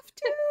you have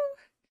to?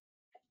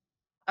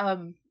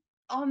 um,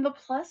 on the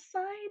plus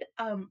side,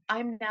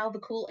 I'm now the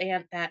cool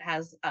aunt that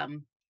has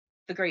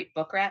the great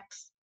book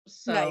racks.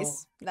 So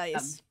Nice,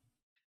 um nice.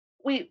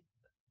 we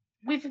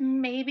we've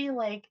maybe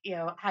like,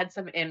 had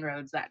some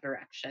inroads that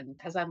direction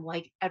because I'm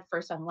like, at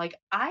first I'm like,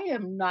 I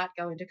am not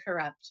going to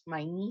corrupt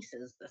my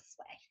nieces this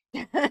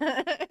way.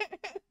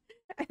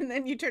 And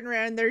then you turn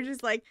around and they're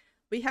just like,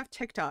 we have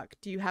TikTok.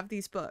 Do you have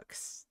these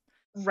books?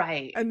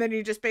 Right. And then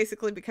you just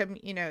basically become,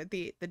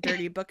 the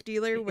dirty book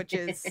dealer, which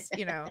is,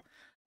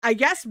 I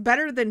guess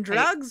better than I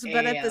drugs,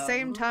 but at the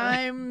same am.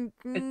 time,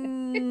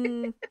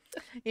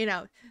 you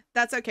know,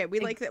 that's okay. We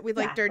like that. We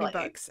like dirty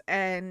Exactly. books,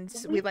 and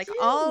we We like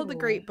all the do.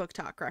 great book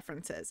talk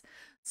references.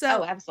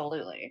 Oh, So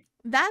absolutely.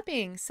 that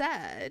being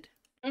said,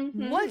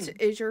 what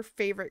Mhm. is your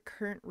favorite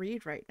current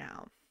read right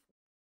now?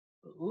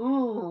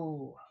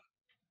 Ooh.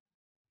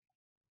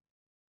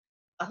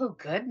 Oh,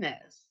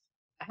 goodness.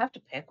 I have to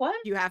pick one?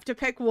 You have to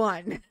pick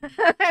one.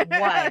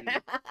 One.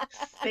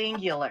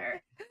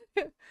 Singular.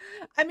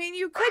 I mean,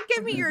 you could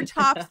give me your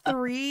top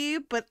three,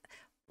 but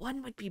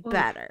one would be Oof.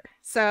 better.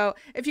 So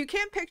if you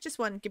can't pick just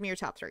one, give me your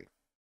top three.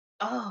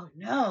 Oh,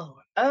 no.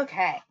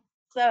 Okay.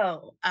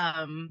 So,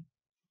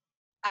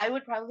 I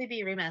would probably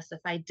be remiss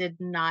if I did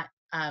not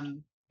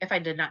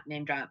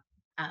name drop,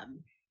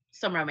 um,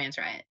 some Romance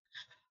Riot.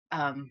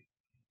 Um,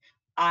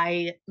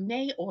 I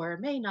may or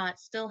may not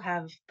still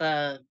have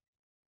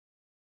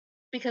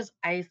because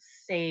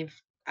save,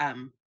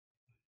 um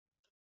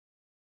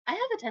I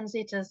have a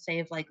tendency to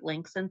save, like,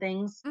 links and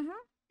things Hmm.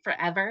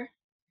 forever.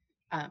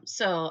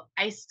 So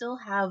I still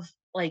have,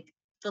 like,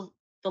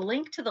 the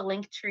link to the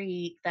link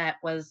tree that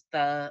was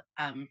the,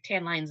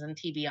 tan lines and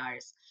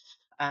TBRs,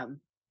 um,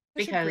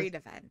 Such a because great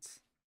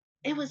event.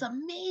 it was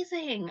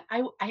amazing.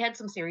 I had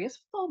some serious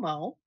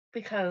FOMO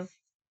because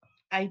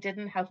I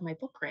didn't have my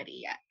book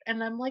ready yet,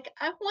 and I'm like,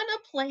 "I wanna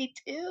play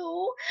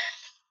too."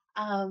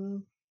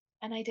 Um,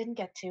 and I didn't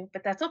get to,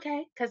 but that's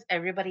okay because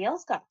everybody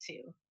else got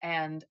to,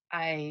 and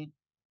I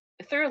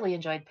thoroughly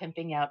enjoyed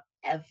pimping out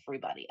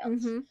everybody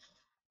else. Hmm.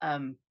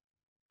 Um,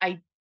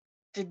 I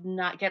did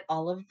not get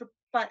all of the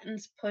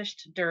buttons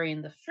pushed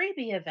during the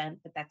freebie event,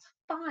 but that's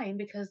fine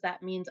because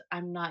that means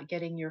I'm not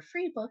getting your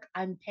free book.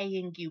 I'm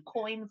paying you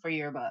coin for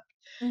your book.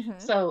 Hmm.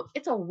 So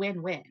it's a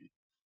win win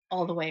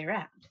all the way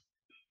around.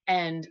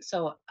 And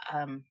so,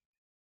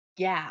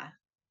 yeah,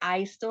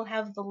 I still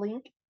have the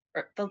link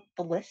or the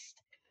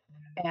list,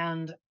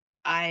 and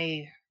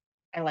I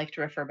I like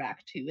to refer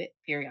back to it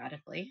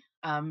periodically.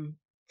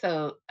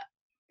 So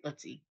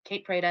let's see,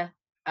 Kate Prada.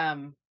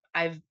 Um,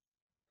 I've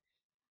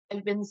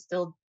I've been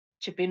still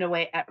chipping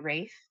away at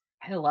Rafe.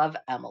 I love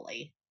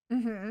Emily.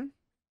 Hmm.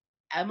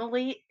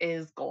 Emily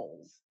is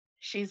goals.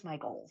 She's my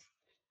goals.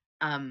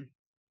 Um,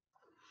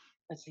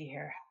 let's see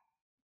here.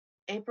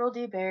 April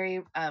D.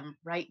 Berry,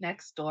 right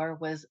next door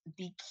was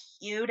the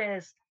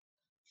cutest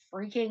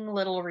freaking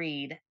little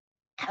read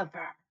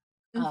ever.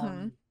 Hmm.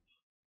 Um,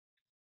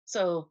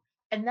 so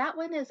and that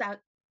one is out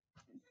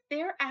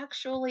they're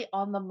actually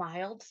on the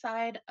mild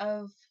side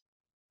of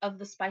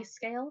the spice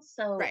scale.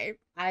 So Right.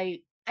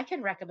 I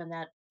can recommend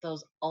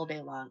those all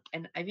day long.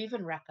 And I've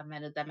even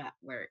recommended them at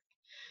work.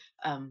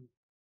 Um,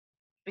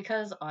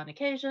 because on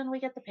occasion we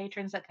get the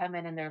patrons that come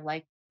in and they're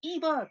like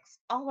ebooks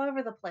all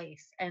over the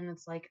place and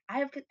it's like I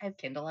have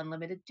Kindle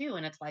Unlimited too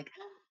and it's like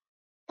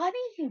funny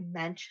you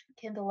mentioned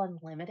Kindle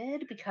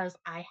Unlimited because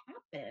I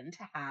happen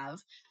to have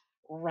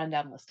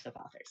rundown list of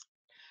authors.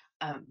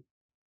 um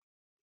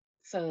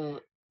so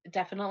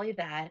definitely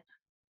that.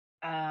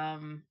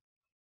 um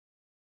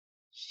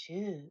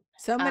Shoot.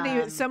 So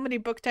many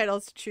book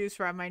titles to choose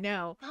from, I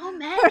know. So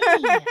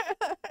many.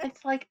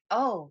 It's like,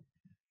 oh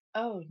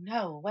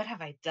no, what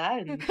have I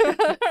done?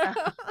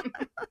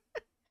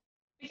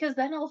 Because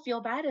then I'll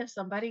feel bad if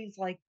somebody's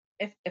like,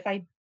 if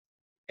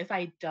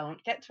I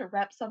don't get to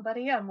rep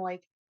somebody, I'm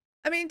like,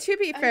 I mean, to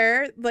be I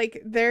fair,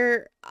 like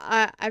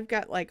I've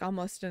got like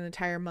almost an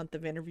entire month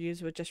of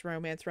interviews with just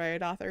Romance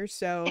Riot authors,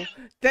 so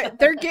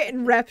they're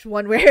getting repped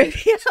one way or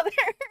the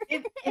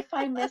if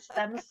I miss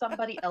them,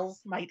 somebody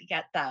else might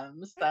get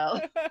them.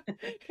 So,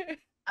 other.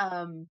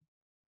 um,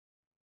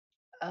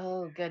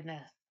 oh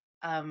goodness,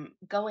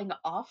 going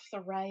off the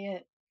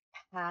riot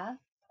path,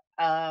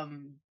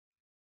 um,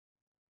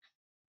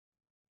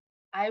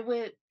 I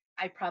would,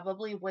 I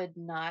probably would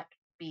not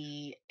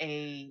be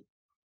a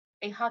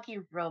hockey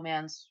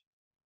romance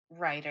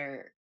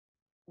writer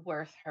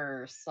worth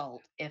her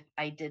salt if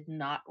I did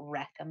not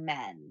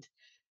recommend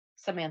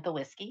Samantha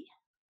Whiskey.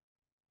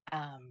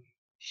 Um,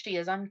 she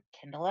is on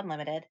Kindle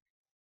Unlimited.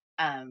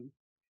 Um,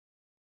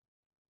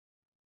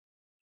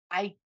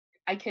 I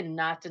I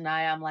cannot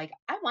deny I'm like,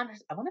 I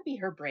wanna be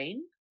her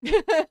brain.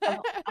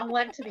 I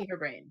want to be her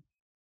brain.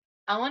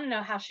 I wanna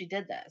know how she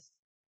did this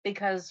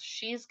because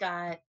she's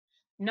got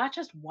not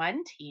just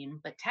 1 team,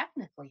 but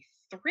technically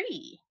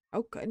 3.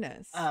 Oh,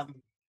 goodness.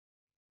 Um,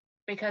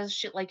 because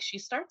she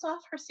starts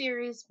off her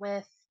series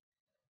with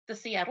the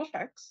Seattle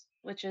Sharks,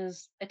 which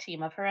is a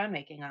team of her own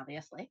making,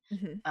 obviously.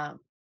 Mhm. Um,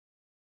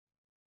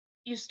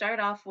 you start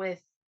off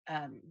with,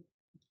 um,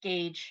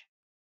 Gage,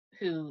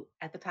 who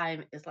at the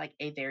time is like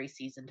a very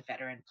seasoned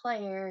veteran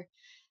player,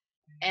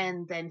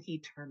 and then he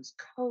turns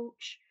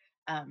coach.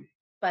 Um,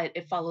 but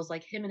it follows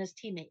like him and his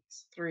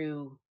teammates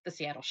through the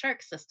Seattle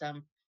Sharks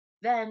system.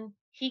 Then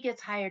he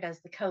gets hired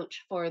as the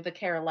coach for the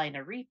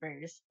Carolina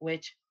Reapers,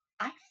 which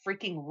I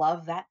freaking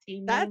love that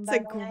team name, That's a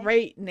by the way.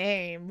 great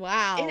name.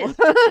 It Wow. is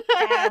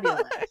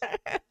fabulous.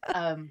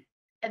 Um,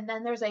 and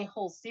then there's a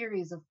whole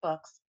series of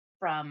books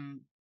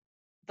from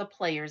the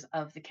players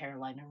of the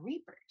Carolina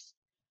Reapers.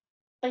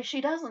 But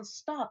she doesn't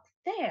stop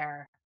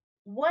there.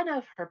 One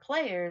of her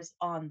players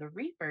on the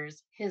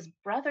Reapers, his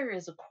brother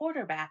is a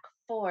quarterback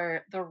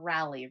for the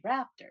Raleigh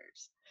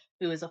Raptors,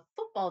 who is a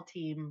football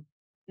team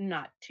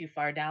not too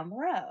far down the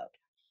road.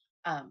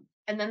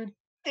 And then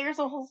there's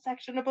a whole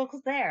section of books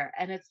there,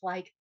 and it's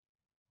like,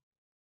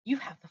 you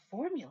have the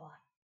formula.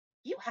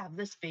 You have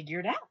this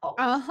figured out.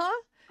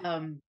 Uh-huh.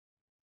 Um,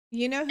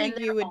 You know who and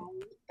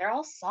they're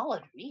all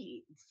solid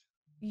reads.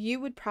 you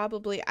would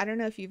probably, I don't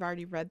know if you've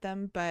already read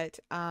them, but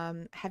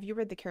have you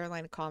read the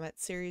Carolina Comet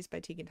series by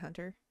Tegan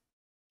Hunter?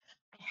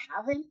 I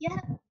haven't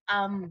yet.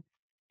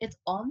 It's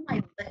on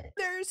my list.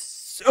 They're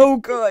so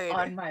It's good.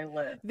 on my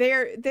list.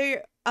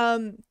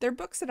 They're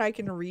books that I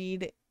can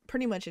read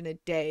pretty much in a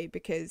day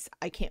because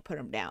I can't put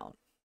them down.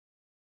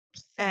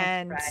 Sounds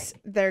And right.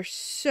 they're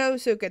so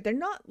so good. They're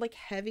not like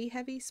heavy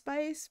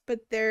spice,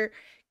 but they're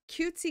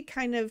cutesy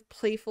kind of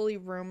playfully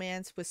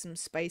romance with some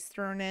spice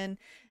thrown in,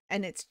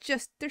 and it's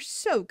just they're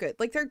so good.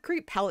 Like they're a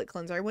great palate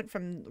cleanser. I went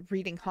from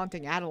reading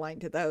Haunting Adeline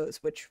to those,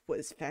 which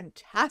was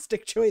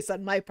fantastic choice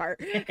on my part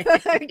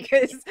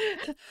because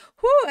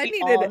whoo, We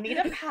all need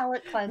a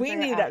palate we cleanser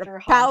needed a after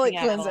palate haunting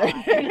cleanser.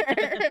 Adeline.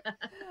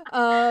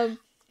 um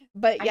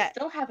but I yeah,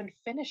 still haven't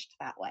finished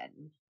that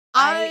one.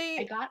 I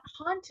I got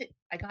haunted.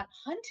 I got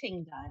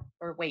hunting done.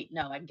 Or wait,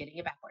 no, I'm getting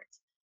it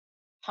backwards.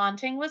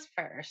 Haunting was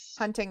first.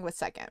 hunting was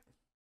second.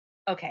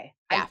 Okay,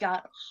 I Yeah.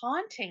 got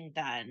haunting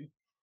done.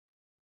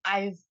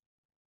 I've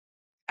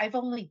I've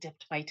only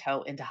dipped my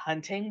toe into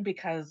hunting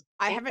because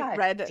I it haven't got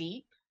read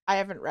deep. I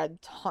haven't read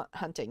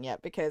Hunting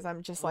yet because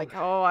I'm just like, Oof.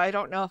 oh, I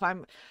don't know if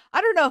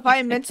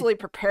I'm mentally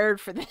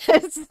prepared for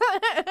this.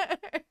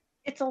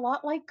 It's a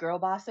lot like girl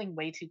bossing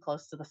way too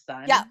close to the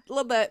Yeah, sun. a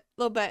little bit,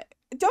 a little bit.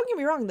 Don't get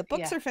me wrong, the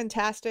books Yeah. are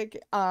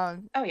fantastic.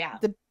 Oh yeah.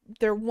 The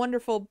they're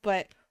wonderful,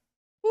 but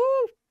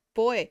whoo,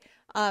 boy,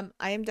 I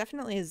am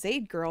definitely a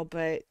Zaid girl,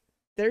 but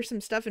there's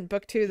some stuff in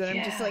book 2 that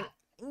I'm just Yeah. like,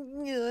 I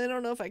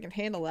don't know if I can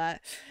handle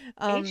that.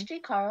 Um, H.G.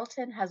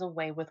 Carlton has a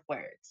way with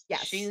words.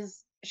 yes.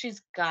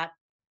 She's got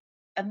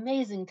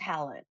amazing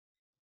talent.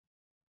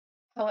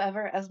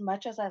 However, as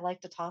much as I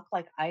like to talk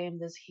like I am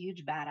this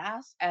huge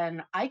badass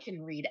and I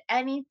can read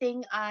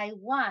anything I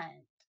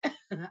want,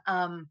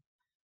 um,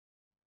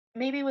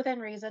 maybe within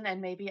reason,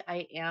 and maybe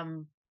I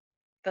am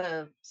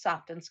the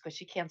soft and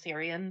squishy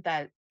Cancerian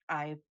that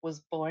I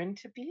was born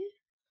to be,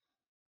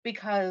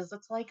 because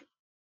it's like,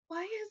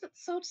 why is it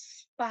so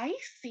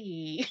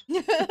spicy?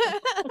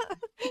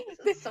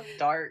 It's so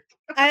dark.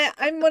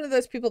 I'm one of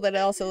those people that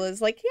also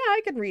is like, yeah,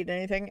 I can read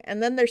anything.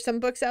 And then there's some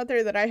books out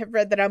there that I have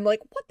read that I'm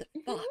like, what the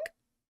fuck?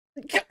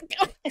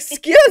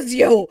 Excuse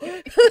you.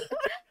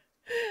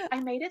 I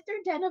made it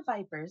through Den of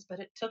Vipers, but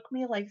it took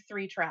me like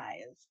 3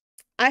 tries.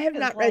 I have Because,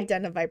 not read like,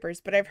 Den of Vipers,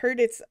 but I've heard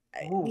it's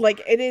ooh,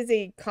 like it is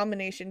a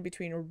combination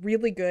between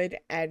really good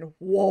and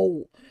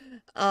whoa.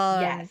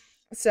 yes, Um,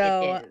 it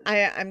so is.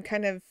 I'm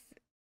kind of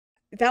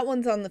that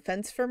one's on the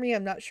fence for me.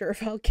 I'm not sure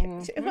if I'll get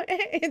to Mhm.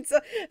 it.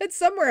 It's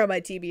somewhere on my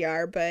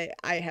TBR, but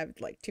I have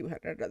like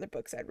 200 other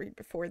books I'd read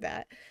before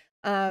that.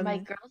 My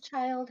Um, girl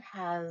child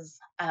has,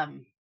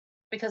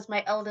 because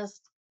my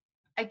eldest,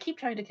 I keep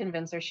trying to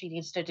convince her she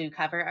needs to do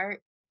cover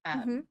art,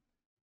 mhm. um,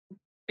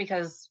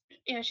 because,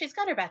 she's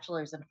got her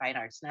bachelor's in fine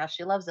arts now.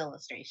 She loves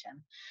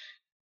illustration.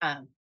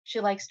 She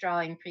likes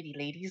drawing pretty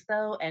ladies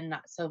though, and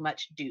not so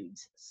much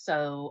dudes.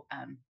 So,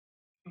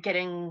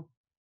 getting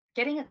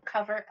getting a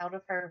cover out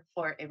of her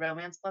for a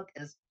romance book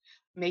is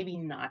maybe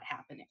not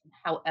happening.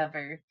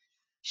 However,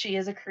 she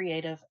is a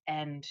creative,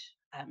 and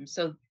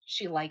so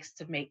she likes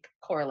to make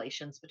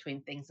correlations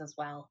between things as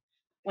well.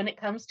 When it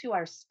comes to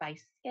our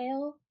spice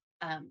scale,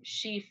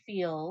 she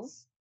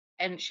feels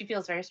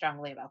very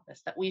strongly about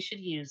this, that we should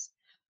use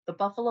the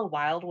Buffalo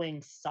Wild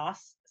Wings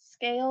sauce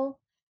scale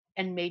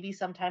and maybe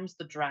sometimes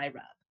the dry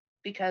rub,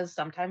 because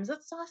sometimes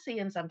it's saucy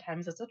and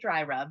sometimes it's a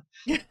dry rub.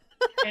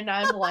 And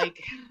I'm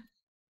like,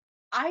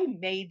 I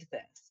made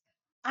this.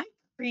 I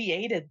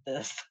created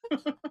this.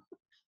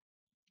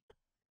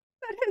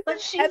 That is But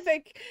an she's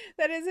epic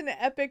that is an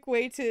epic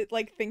way to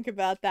like think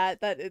about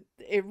that. That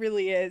it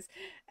really is.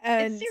 It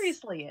And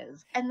seriously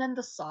is. And then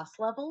the sauce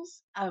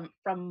levels,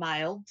 from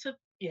mild to,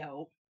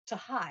 to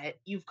hot,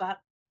 you've got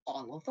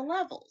all of the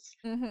levels.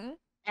 mhm,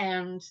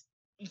 And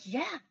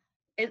yeah,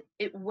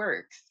 it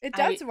works. it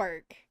does I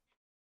work.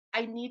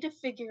 I need to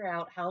figure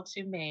out how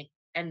to make,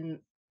 and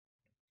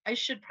I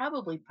should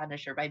probably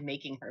punish her by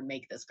making her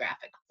make this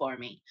graphic for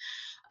me.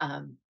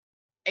 Um,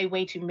 a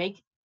way to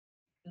make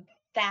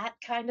that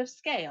kind of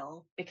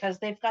scale, because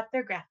they've got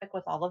their graphic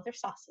with all of their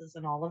sauces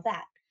and all of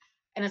that.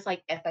 And it's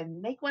like, if I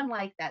make one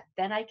like that,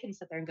 then I can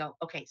sit there and go,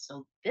 okay,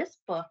 so this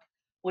book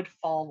would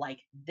fall like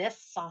this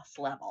sauce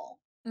level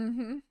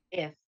Mhm.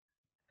 if,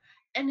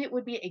 and it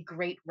would be a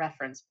great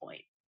reference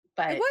point. It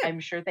But would. I'm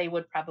sure they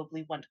would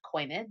probably want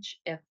coinage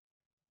if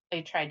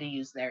they tried to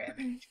use their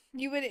image.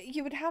 You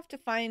would have to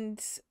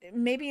find,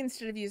 maybe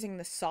instead of using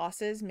the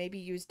sauces, maybe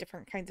use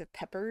different kinds of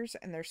peppers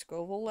and their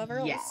Scoville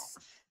levels. Yes.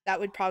 That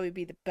would probably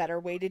be the better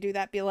way to do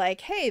that. Be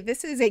like, hey,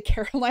 this is a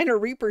Carolina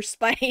Reaper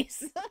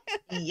spice.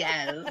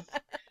 Yes.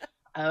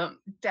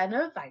 Den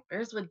of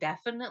Vipers would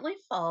definitely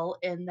fall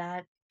in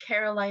that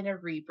Carolina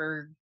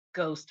Reaper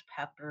ghost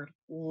pepper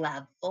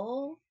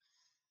level.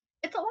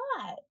 It's a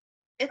lot.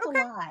 It's a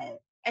Okay. lot.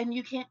 And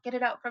you can't get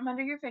it out from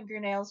under your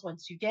fingernails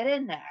once you get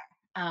in there.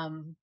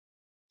 Um,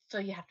 so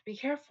you have to be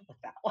careful with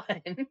that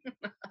one.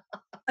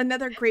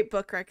 Another great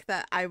book rec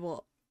that I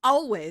will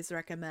always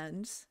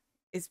recommend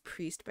is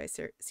Priest by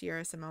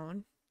Sierra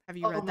Simone. Have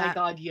you Oh read my that?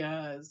 god,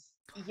 yes.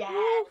 Whew.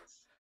 Yes.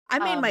 I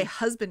made my Um,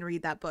 husband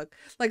read that book.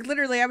 Like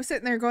literally, I was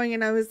sitting there going,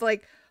 and I was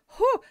like,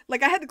 "Whew!"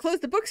 Like I had to close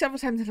the book several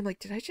times, and I'm like,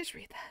 "Did I just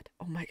read that?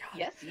 Oh my god!"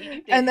 yes,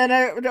 you And then did.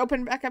 I would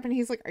open back up, and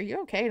he's like, "Are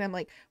you okay?" And I'm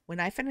like, "When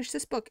I finish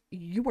this book,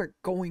 you are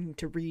going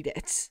to read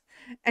it."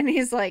 And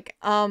he's like,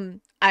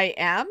 I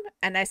am."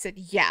 And I said,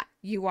 "Yeah,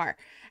 you are."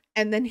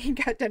 And then he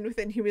got done with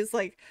it, and he was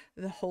like,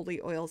 "The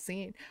holy oil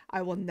scene.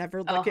 I will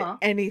never look at Uh-huh.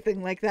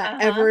 anything like that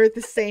Uh-huh. ever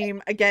the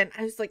same again."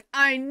 I was like,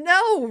 "I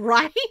know,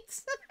 right?"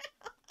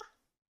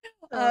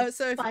 So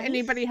So if funny.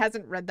 anybody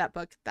hasn't read that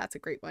book, that's a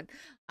great one.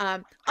 I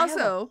have a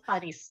Also,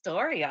 funny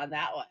story on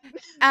that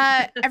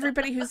one.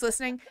 everybody who's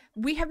listening,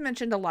 we have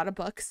mentioned a lot of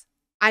books.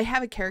 I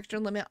have a character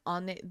limit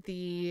on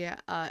the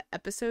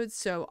episodes,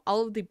 so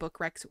all of the book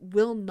recs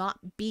will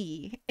not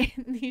be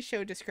in the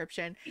show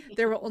description.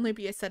 There will only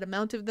be a set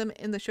amount of them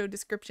in the show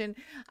description.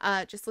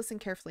 Just listen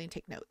carefully and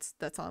take notes.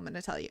 That's all I'm going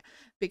to tell you,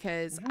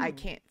 because I Mm.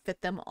 can't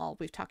fit them all.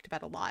 We've talked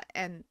about a lot,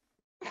 and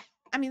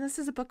I mean, this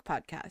is a book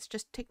podcast.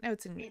 Just take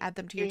notes and It add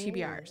them to your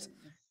TBRs. is.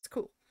 It's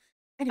cool.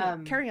 Anyway,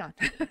 Um, carry on.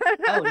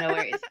 oh, no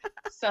worries.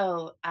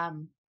 So,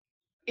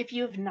 if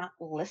you have not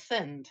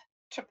listened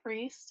to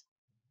Priest,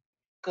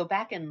 go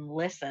back and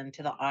listen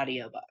to the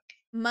audiobook.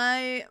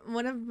 My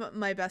one of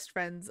my best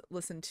friends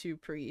listened to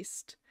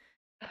Priest,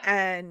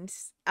 and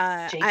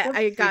Jacob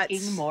I got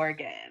freaking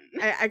Morgan.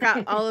 I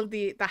got all of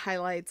the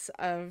highlights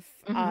of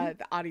Hmm.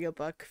 the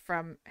audiobook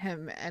from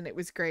him, and it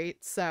was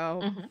great.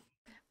 So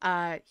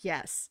Hmm.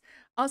 yes.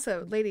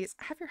 Also, ladies,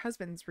 have your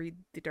husbands read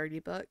the dirty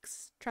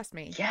books. Trust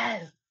me.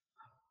 Yes,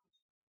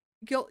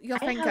 You'll I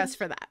thank have us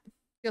for that.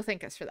 You'll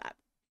thank us for that.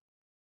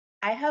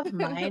 I have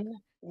mine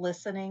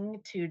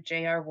listening to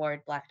J.R.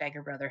 Ward Black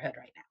Dagger Brotherhood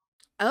right now.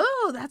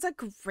 Oh, that's a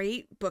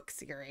great book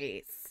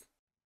series.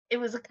 It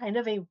was a kind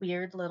of a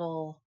weird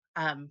little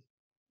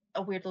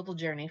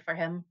journey for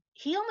him.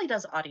 He only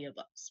does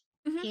audiobooks.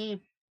 Hmm.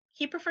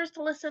 He prefers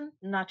to listen,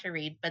 not to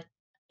read, but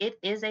it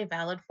is a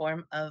valid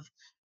form of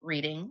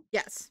reading.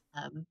 Yes.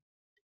 Um,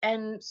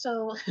 and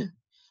so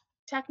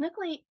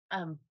technically,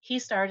 he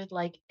started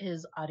like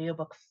his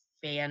audiobook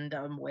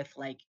fandom with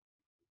like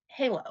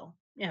Halo,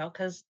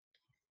 because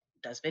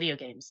does video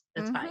games.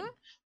 It's Hmm. fine.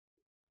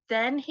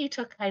 Then he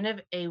took kind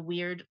of a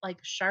weird, like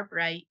sharp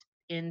right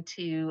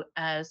into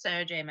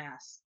Sarah J.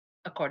 Maas,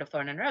 A Court of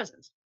Thorn and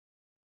Roses.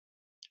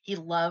 He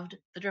loved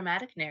the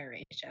dramatic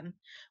narration,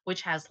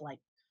 which has like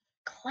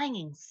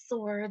clanging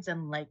swords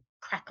and like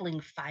crackling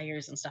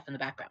fires and stuff in the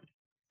background.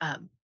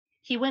 Um,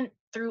 he went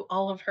through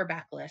all of her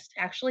backlist.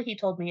 Actually, he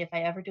told me if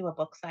I ever do a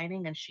book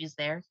signing and she's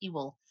there, he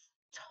will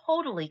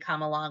totally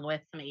come along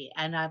with me.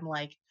 And I'm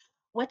like,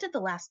 what did the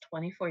last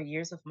 24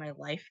 years of my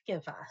life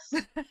give us?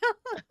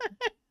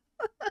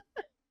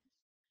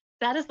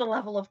 That is the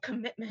level of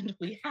commitment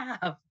we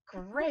have.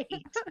 Great.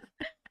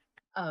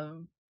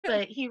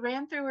 But he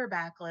ran through her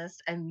backlist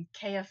and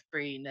KF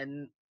Breen,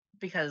 and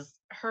because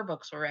her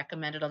books were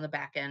recommended on the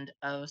back end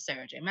of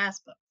Sarah J. Maas'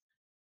 book.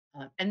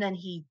 And then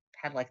he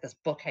had like this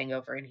book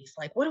hangover and he's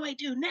like, what do I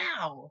do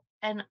now?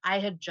 And I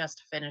had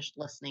just finished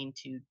listening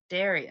to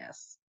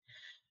Darius,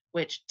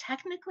 which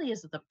technically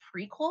is the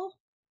prequel.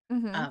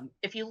 Hmm.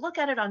 If you look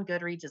at it on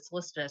Goodreads, it's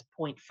listed as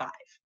point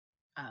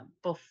 0.5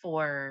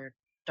 before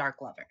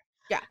Dark Lover.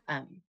 Yeah.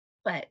 Um,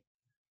 but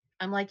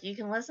I'm like, you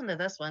can listen to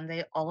this one.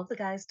 They all of the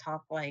guys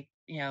talk like,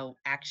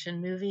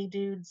 action movie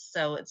dudes,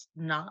 so it's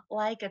not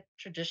like a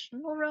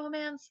traditional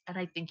romance, and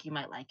I think you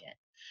might like it.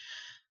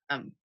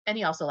 And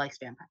he also likes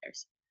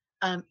vampires.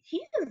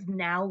 He is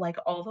now like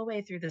all the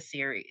way through the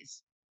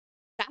series.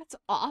 That's Um,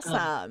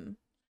 awesome.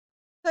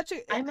 Such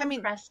a, I'm I mean,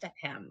 impressed at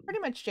him. pretty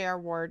much J.R.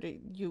 Ward,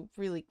 you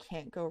really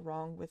can't go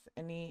wrong with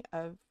any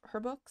of her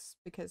books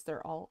because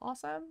they're all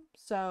awesome.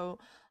 So,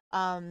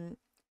 um,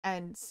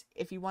 and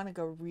if you want to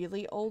go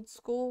really old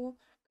school,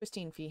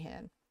 Christine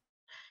Feehan.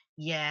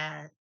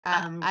 Yeah.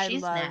 I I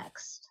She's love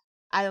next.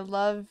 I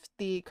love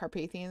the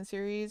Carpathian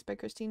series by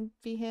Christine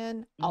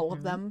Feehan. All of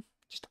Hmm. them,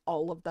 just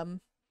all of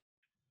them.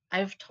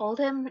 I've told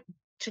him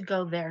to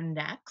go there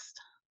next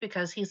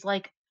because he's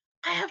like,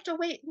 I have to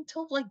wait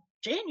until like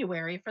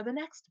January for the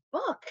next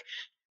book.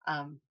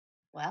 Um,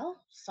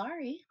 well,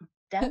 sorry,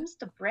 Dems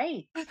to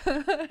breaks.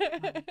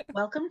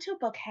 Welcome to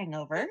Book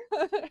Hangover.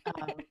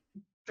 Um,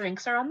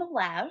 drinks are on the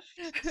left.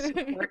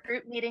 Support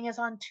group meeting is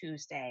on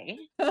Tuesday.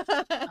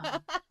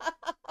 Um,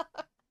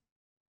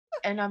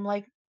 and I'm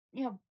like,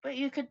 but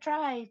you could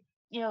try,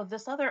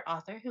 this other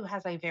author who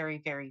has a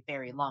very, very,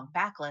 very long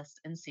backlist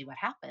and see what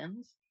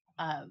happens.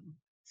 Um,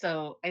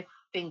 so I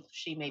think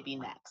she may be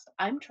next.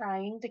 I'm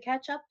trying to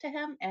catch up to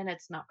him and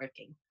it's not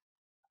working.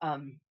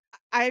 Um,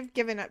 I've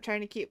given up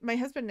trying to keep my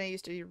husband and I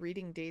used to do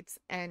reading dates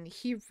and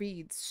he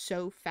reads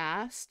so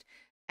fast.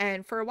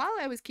 And for a while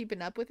I was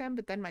keeping up with him,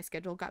 but then my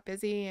schedule got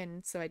busy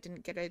and so I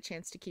didn't get a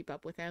chance to keep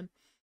up with him.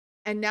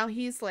 And now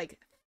he's like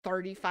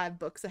 35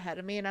 books ahead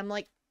of me and I'm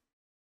like,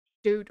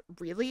 "Dude,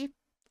 really?"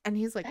 And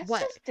he's like, that's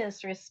 "What?" just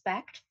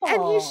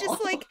And he's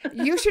just disrespectful. like,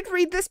 "You should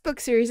read this book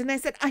series." And I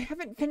said, "I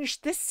haven't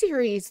finished this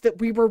series that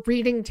we were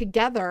reading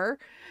together."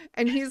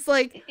 And he's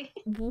like,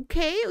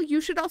 "Okay,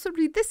 you should also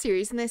read this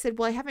series." And I said,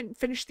 "Well, I haven't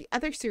finished the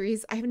other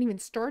series. I haven't even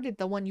started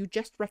the one you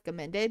just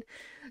recommended."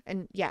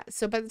 And yeah,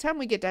 so by the time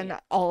we get done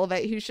Yeah. all of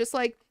it, he's just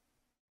like,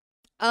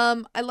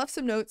 I left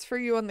some notes for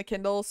you on the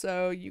Kindle,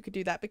 so you could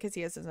do that because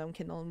he has his own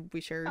Kindle and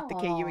we share the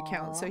KU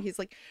account. So Aw. he's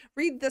like,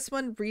 read this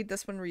one, read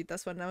this one, read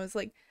this one. And I was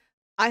like,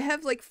 I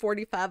have like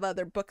 45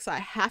 other books I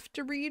have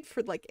to read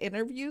for like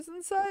interviews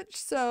and such.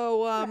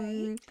 So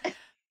Right.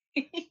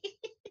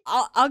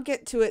 I'll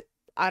get to it,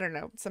 I don't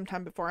know,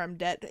 sometime before I'm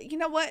dead. You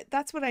know what?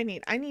 That's what I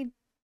need.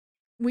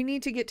 We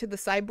need to get to the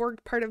cyborg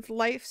part of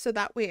life so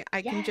that way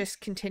I can Yes. just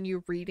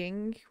continue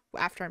reading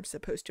after I'm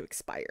supposed to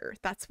expire.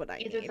 That's what I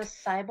Either the need.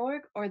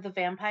 cyborg or the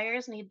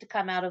vampires need to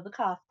come out of the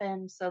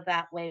coffin so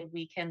that way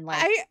we can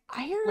like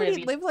I live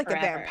already live like a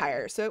forever.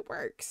 vampire, so it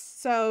works.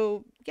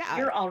 So, yeah.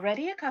 You're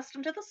already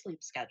accustomed to the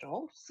sleep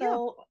schedule, Yeah.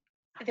 so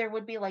there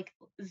would be like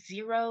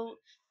zero,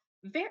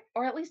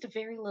 or at least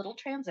very little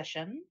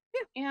transition.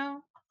 Yeah. You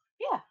know,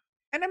 yeah.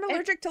 And I'm It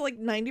allergic to like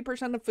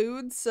 90% of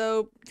foods,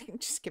 so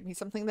just give me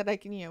something that I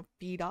can,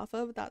 feed off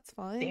of. That's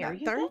fine. There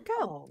you There you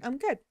go. go. I'm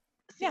good.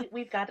 Yeah. See,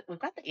 we've got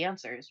the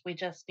answers. We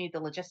just need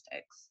the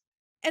logistics.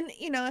 And,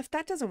 if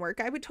that doesn't work,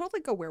 I would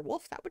totally go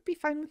werewolf. That would be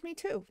fine with me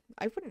too.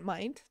 I wouldn't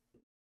mind.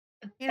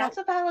 You know,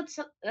 That's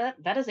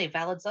that is a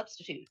valid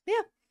substitute. yeah.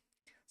 I'm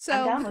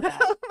So, down with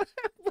that.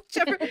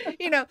 whichever,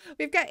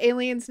 we've got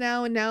aliens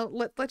now, and now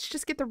let's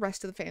just get the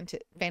rest of the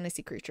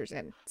fantasy creatures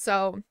in.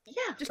 So,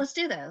 Yeah, just let's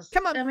do this.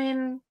 come on. I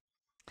mean,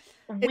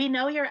 It, we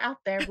know you're out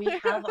there. We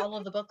have all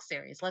of the book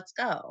series. Let's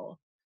go.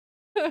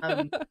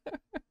 Um,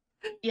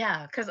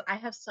 yeah, because I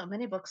have so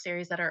many book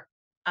series that are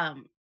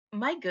um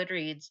my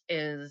Goodreads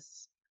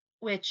is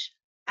which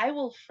I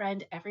will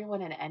friend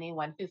everyone and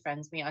anyone who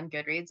friends me on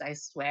Goodreads. I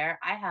swear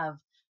I have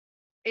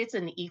it's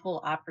an equal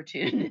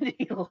opportunity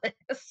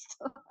list.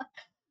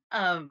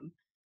 Um,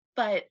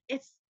 but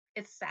it's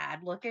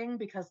sad looking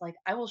because like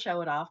I will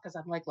show it off because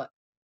I'm like, look,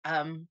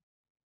 um,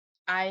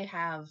 I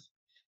have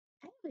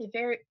a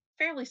very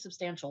fairly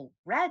substantial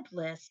read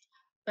list,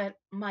 but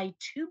my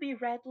to be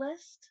read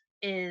list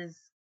is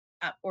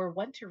or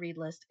want to read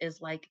list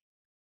is like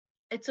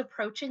it's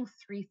approaching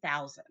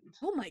 3,000.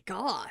 oh my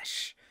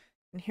gosh.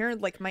 And here,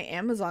 like my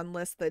Amazon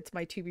list that's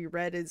my to be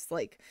read is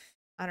like,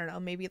 I don't know,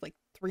 maybe like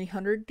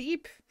 300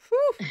 deep.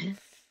 Whew.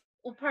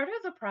 Well, part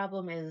of the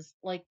problem is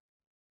like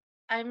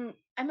I'm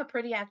a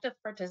pretty active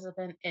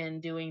participant in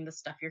doing the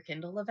Stuff Your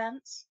Kindle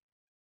events.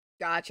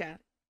 Gotcha.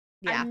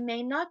 I Yeah.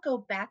 may not go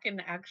back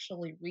and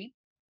actually read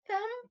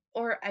them,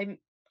 or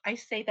I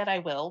say that I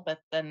will, but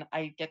then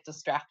I get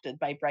distracted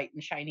by bright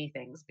and shiny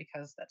things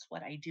because that's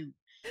what I do.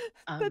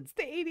 Um, That's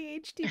the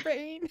ADHD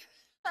brain.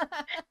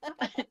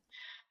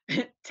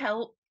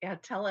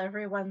 tell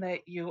everyone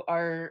that you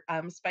are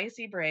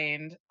spicy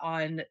brained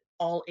on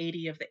all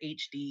 80 of the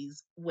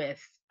HDs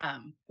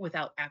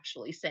without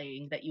actually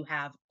saying that you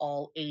have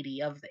all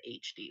 80 of the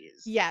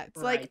HDs Yeah, it's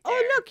like, right oh,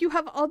 there. look, you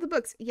have all the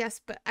books. Yes,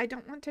 but I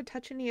don't want to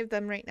touch any of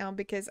them right now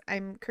because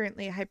I'm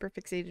currently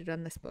hyperfixated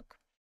on this book.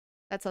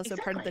 That's also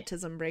part of the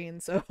Exactly. tism brain,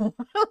 so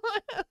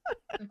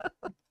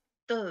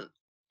The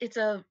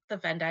the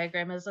Venn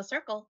diagram is a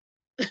circle.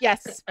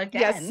 yes, yes,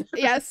 Again.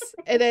 yes,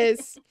 it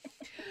is.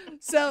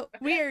 So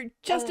we are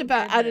just Oh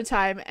about out of goodness.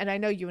 time, and I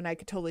know you and I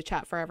could totally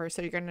chat forever,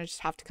 so you're gonna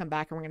just have to come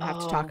back and we're gonna have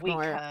to Oh, talk we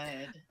more.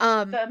 could.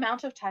 Um, The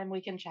amount of time we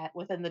can chat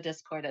within the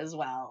Discord as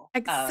well.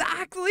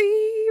 exactly,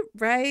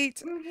 right.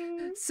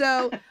 Mhm.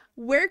 So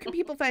where can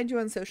people find you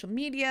on social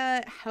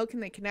media? How can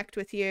they connect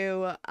with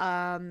you?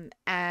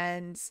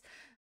 And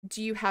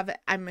do you have,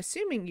 I'm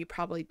assuming you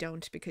probably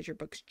don't because your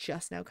book's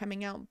just now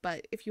coming out,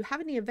 but if you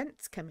have any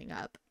events coming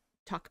up,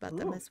 talk about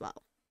them Ooh. as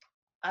well.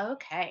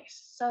 Okay.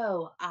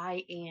 So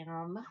I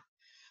am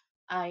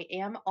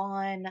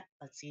on,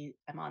 let's see,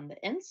 I'm on the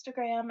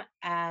Instagram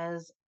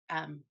as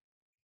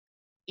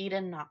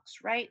Eden Knox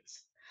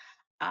Writes.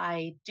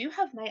 I do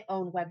have my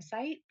own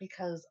website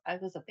because I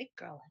was a big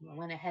girl and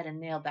went ahead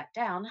and nailed that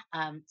down.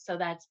 So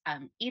that's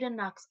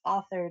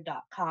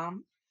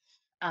EdenKnoxAuthor.com.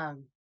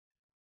 Um,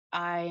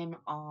 I'm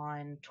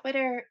on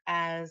Twitter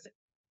as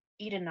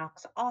Eden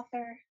Knox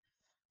Author.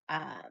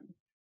 Um,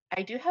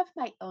 I do have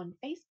my own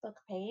Facebook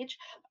page,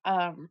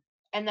 um,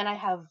 and then I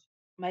have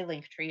my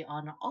link tree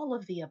on all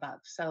of the above.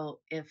 So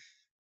if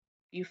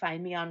you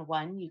find me on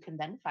one, you can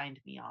then find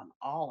me on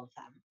all of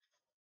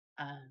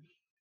them. Um,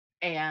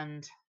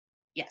 and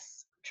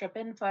yes,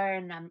 tripping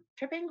for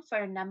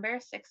number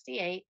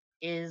 68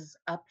 is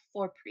up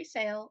for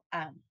pre-sale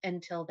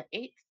until the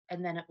 8th,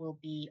 and then it will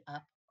be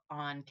up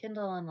on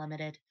Kindle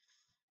Unlimited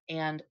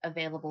and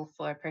available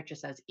for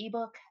purchase as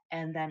ebook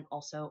and then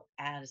also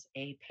as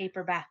a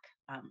paperback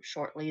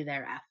shortly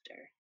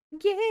thereafter.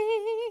 Yay!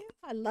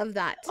 I love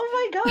that.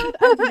 Oh my God,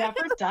 I've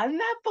never done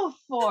that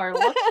before.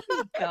 Look at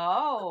me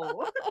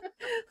go.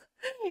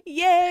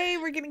 Yay,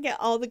 we're gonna get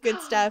all the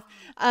good stuff.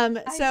 I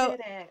So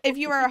did it. if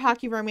you are a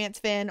hockey romance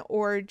fan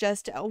or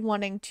just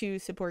wanting to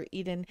support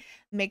Eden,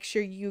 make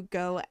sure you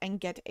go and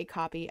get a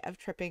copy of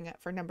Tripping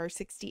for number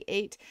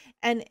 68.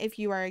 And if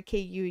you are a KU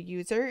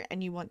user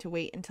and you want to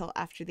wait until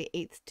after the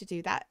 8th to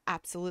do that,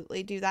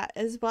 absolutely do that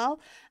as well.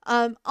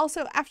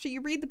 Also, after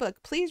you read the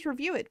book, please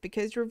review it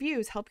because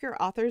reviews help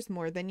your authors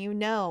more than you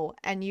know.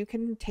 And you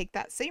can take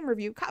that same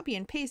review, copy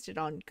and paste it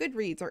on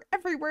Goodreads or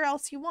everywhere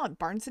else you want,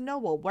 Barnes and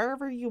Noble,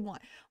 wherever you want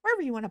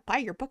to buy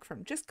your book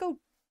from. Just go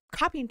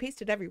copy and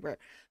paste it everywhere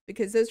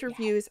because those Yeah.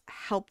 reviews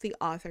help the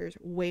authors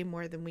way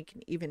more than we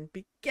can even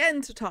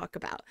begin to talk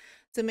about.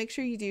 So make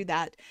sure you do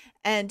that.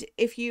 And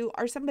if you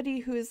are somebody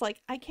who is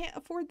like, I can't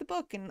afford the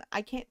book and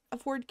I can't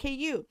afford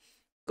KU,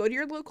 go to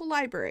your local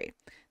library.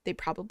 They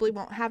probably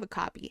won't have a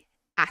copy.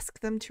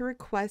 Ask them to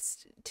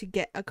request to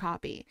get a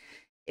copy.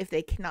 If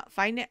they cannot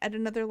find it at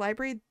another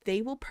library,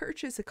 they will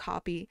purchase a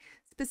copy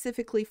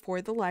specifically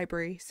for the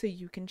library so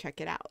you can check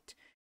it out.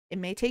 It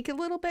may take a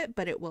little bit,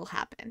 but it will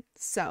happen.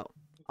 So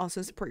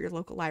also support your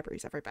local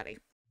libraries, everybody.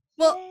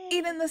 Well, Yay.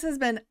 Eden, this has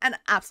been an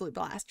absolute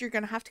blast. You're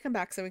going to have to come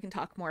back so we can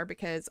talk more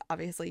because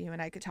obviously you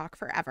and I could talk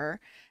forever.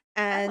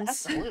 Oh, And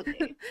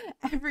absolutely.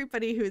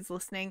 everybody who is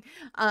listening,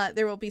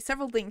 there will be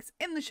several links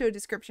in the show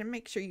description.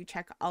 Make sure you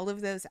check all of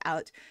those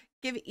out.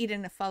 Give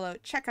Eden a follow,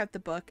 check out the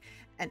book,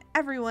 and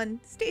everyone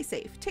stay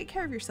safe. Take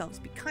care of yourselves,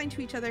 be kind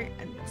to each other,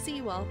 and we'll see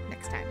you all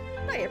next time.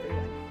 Bye,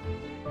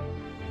 everyone.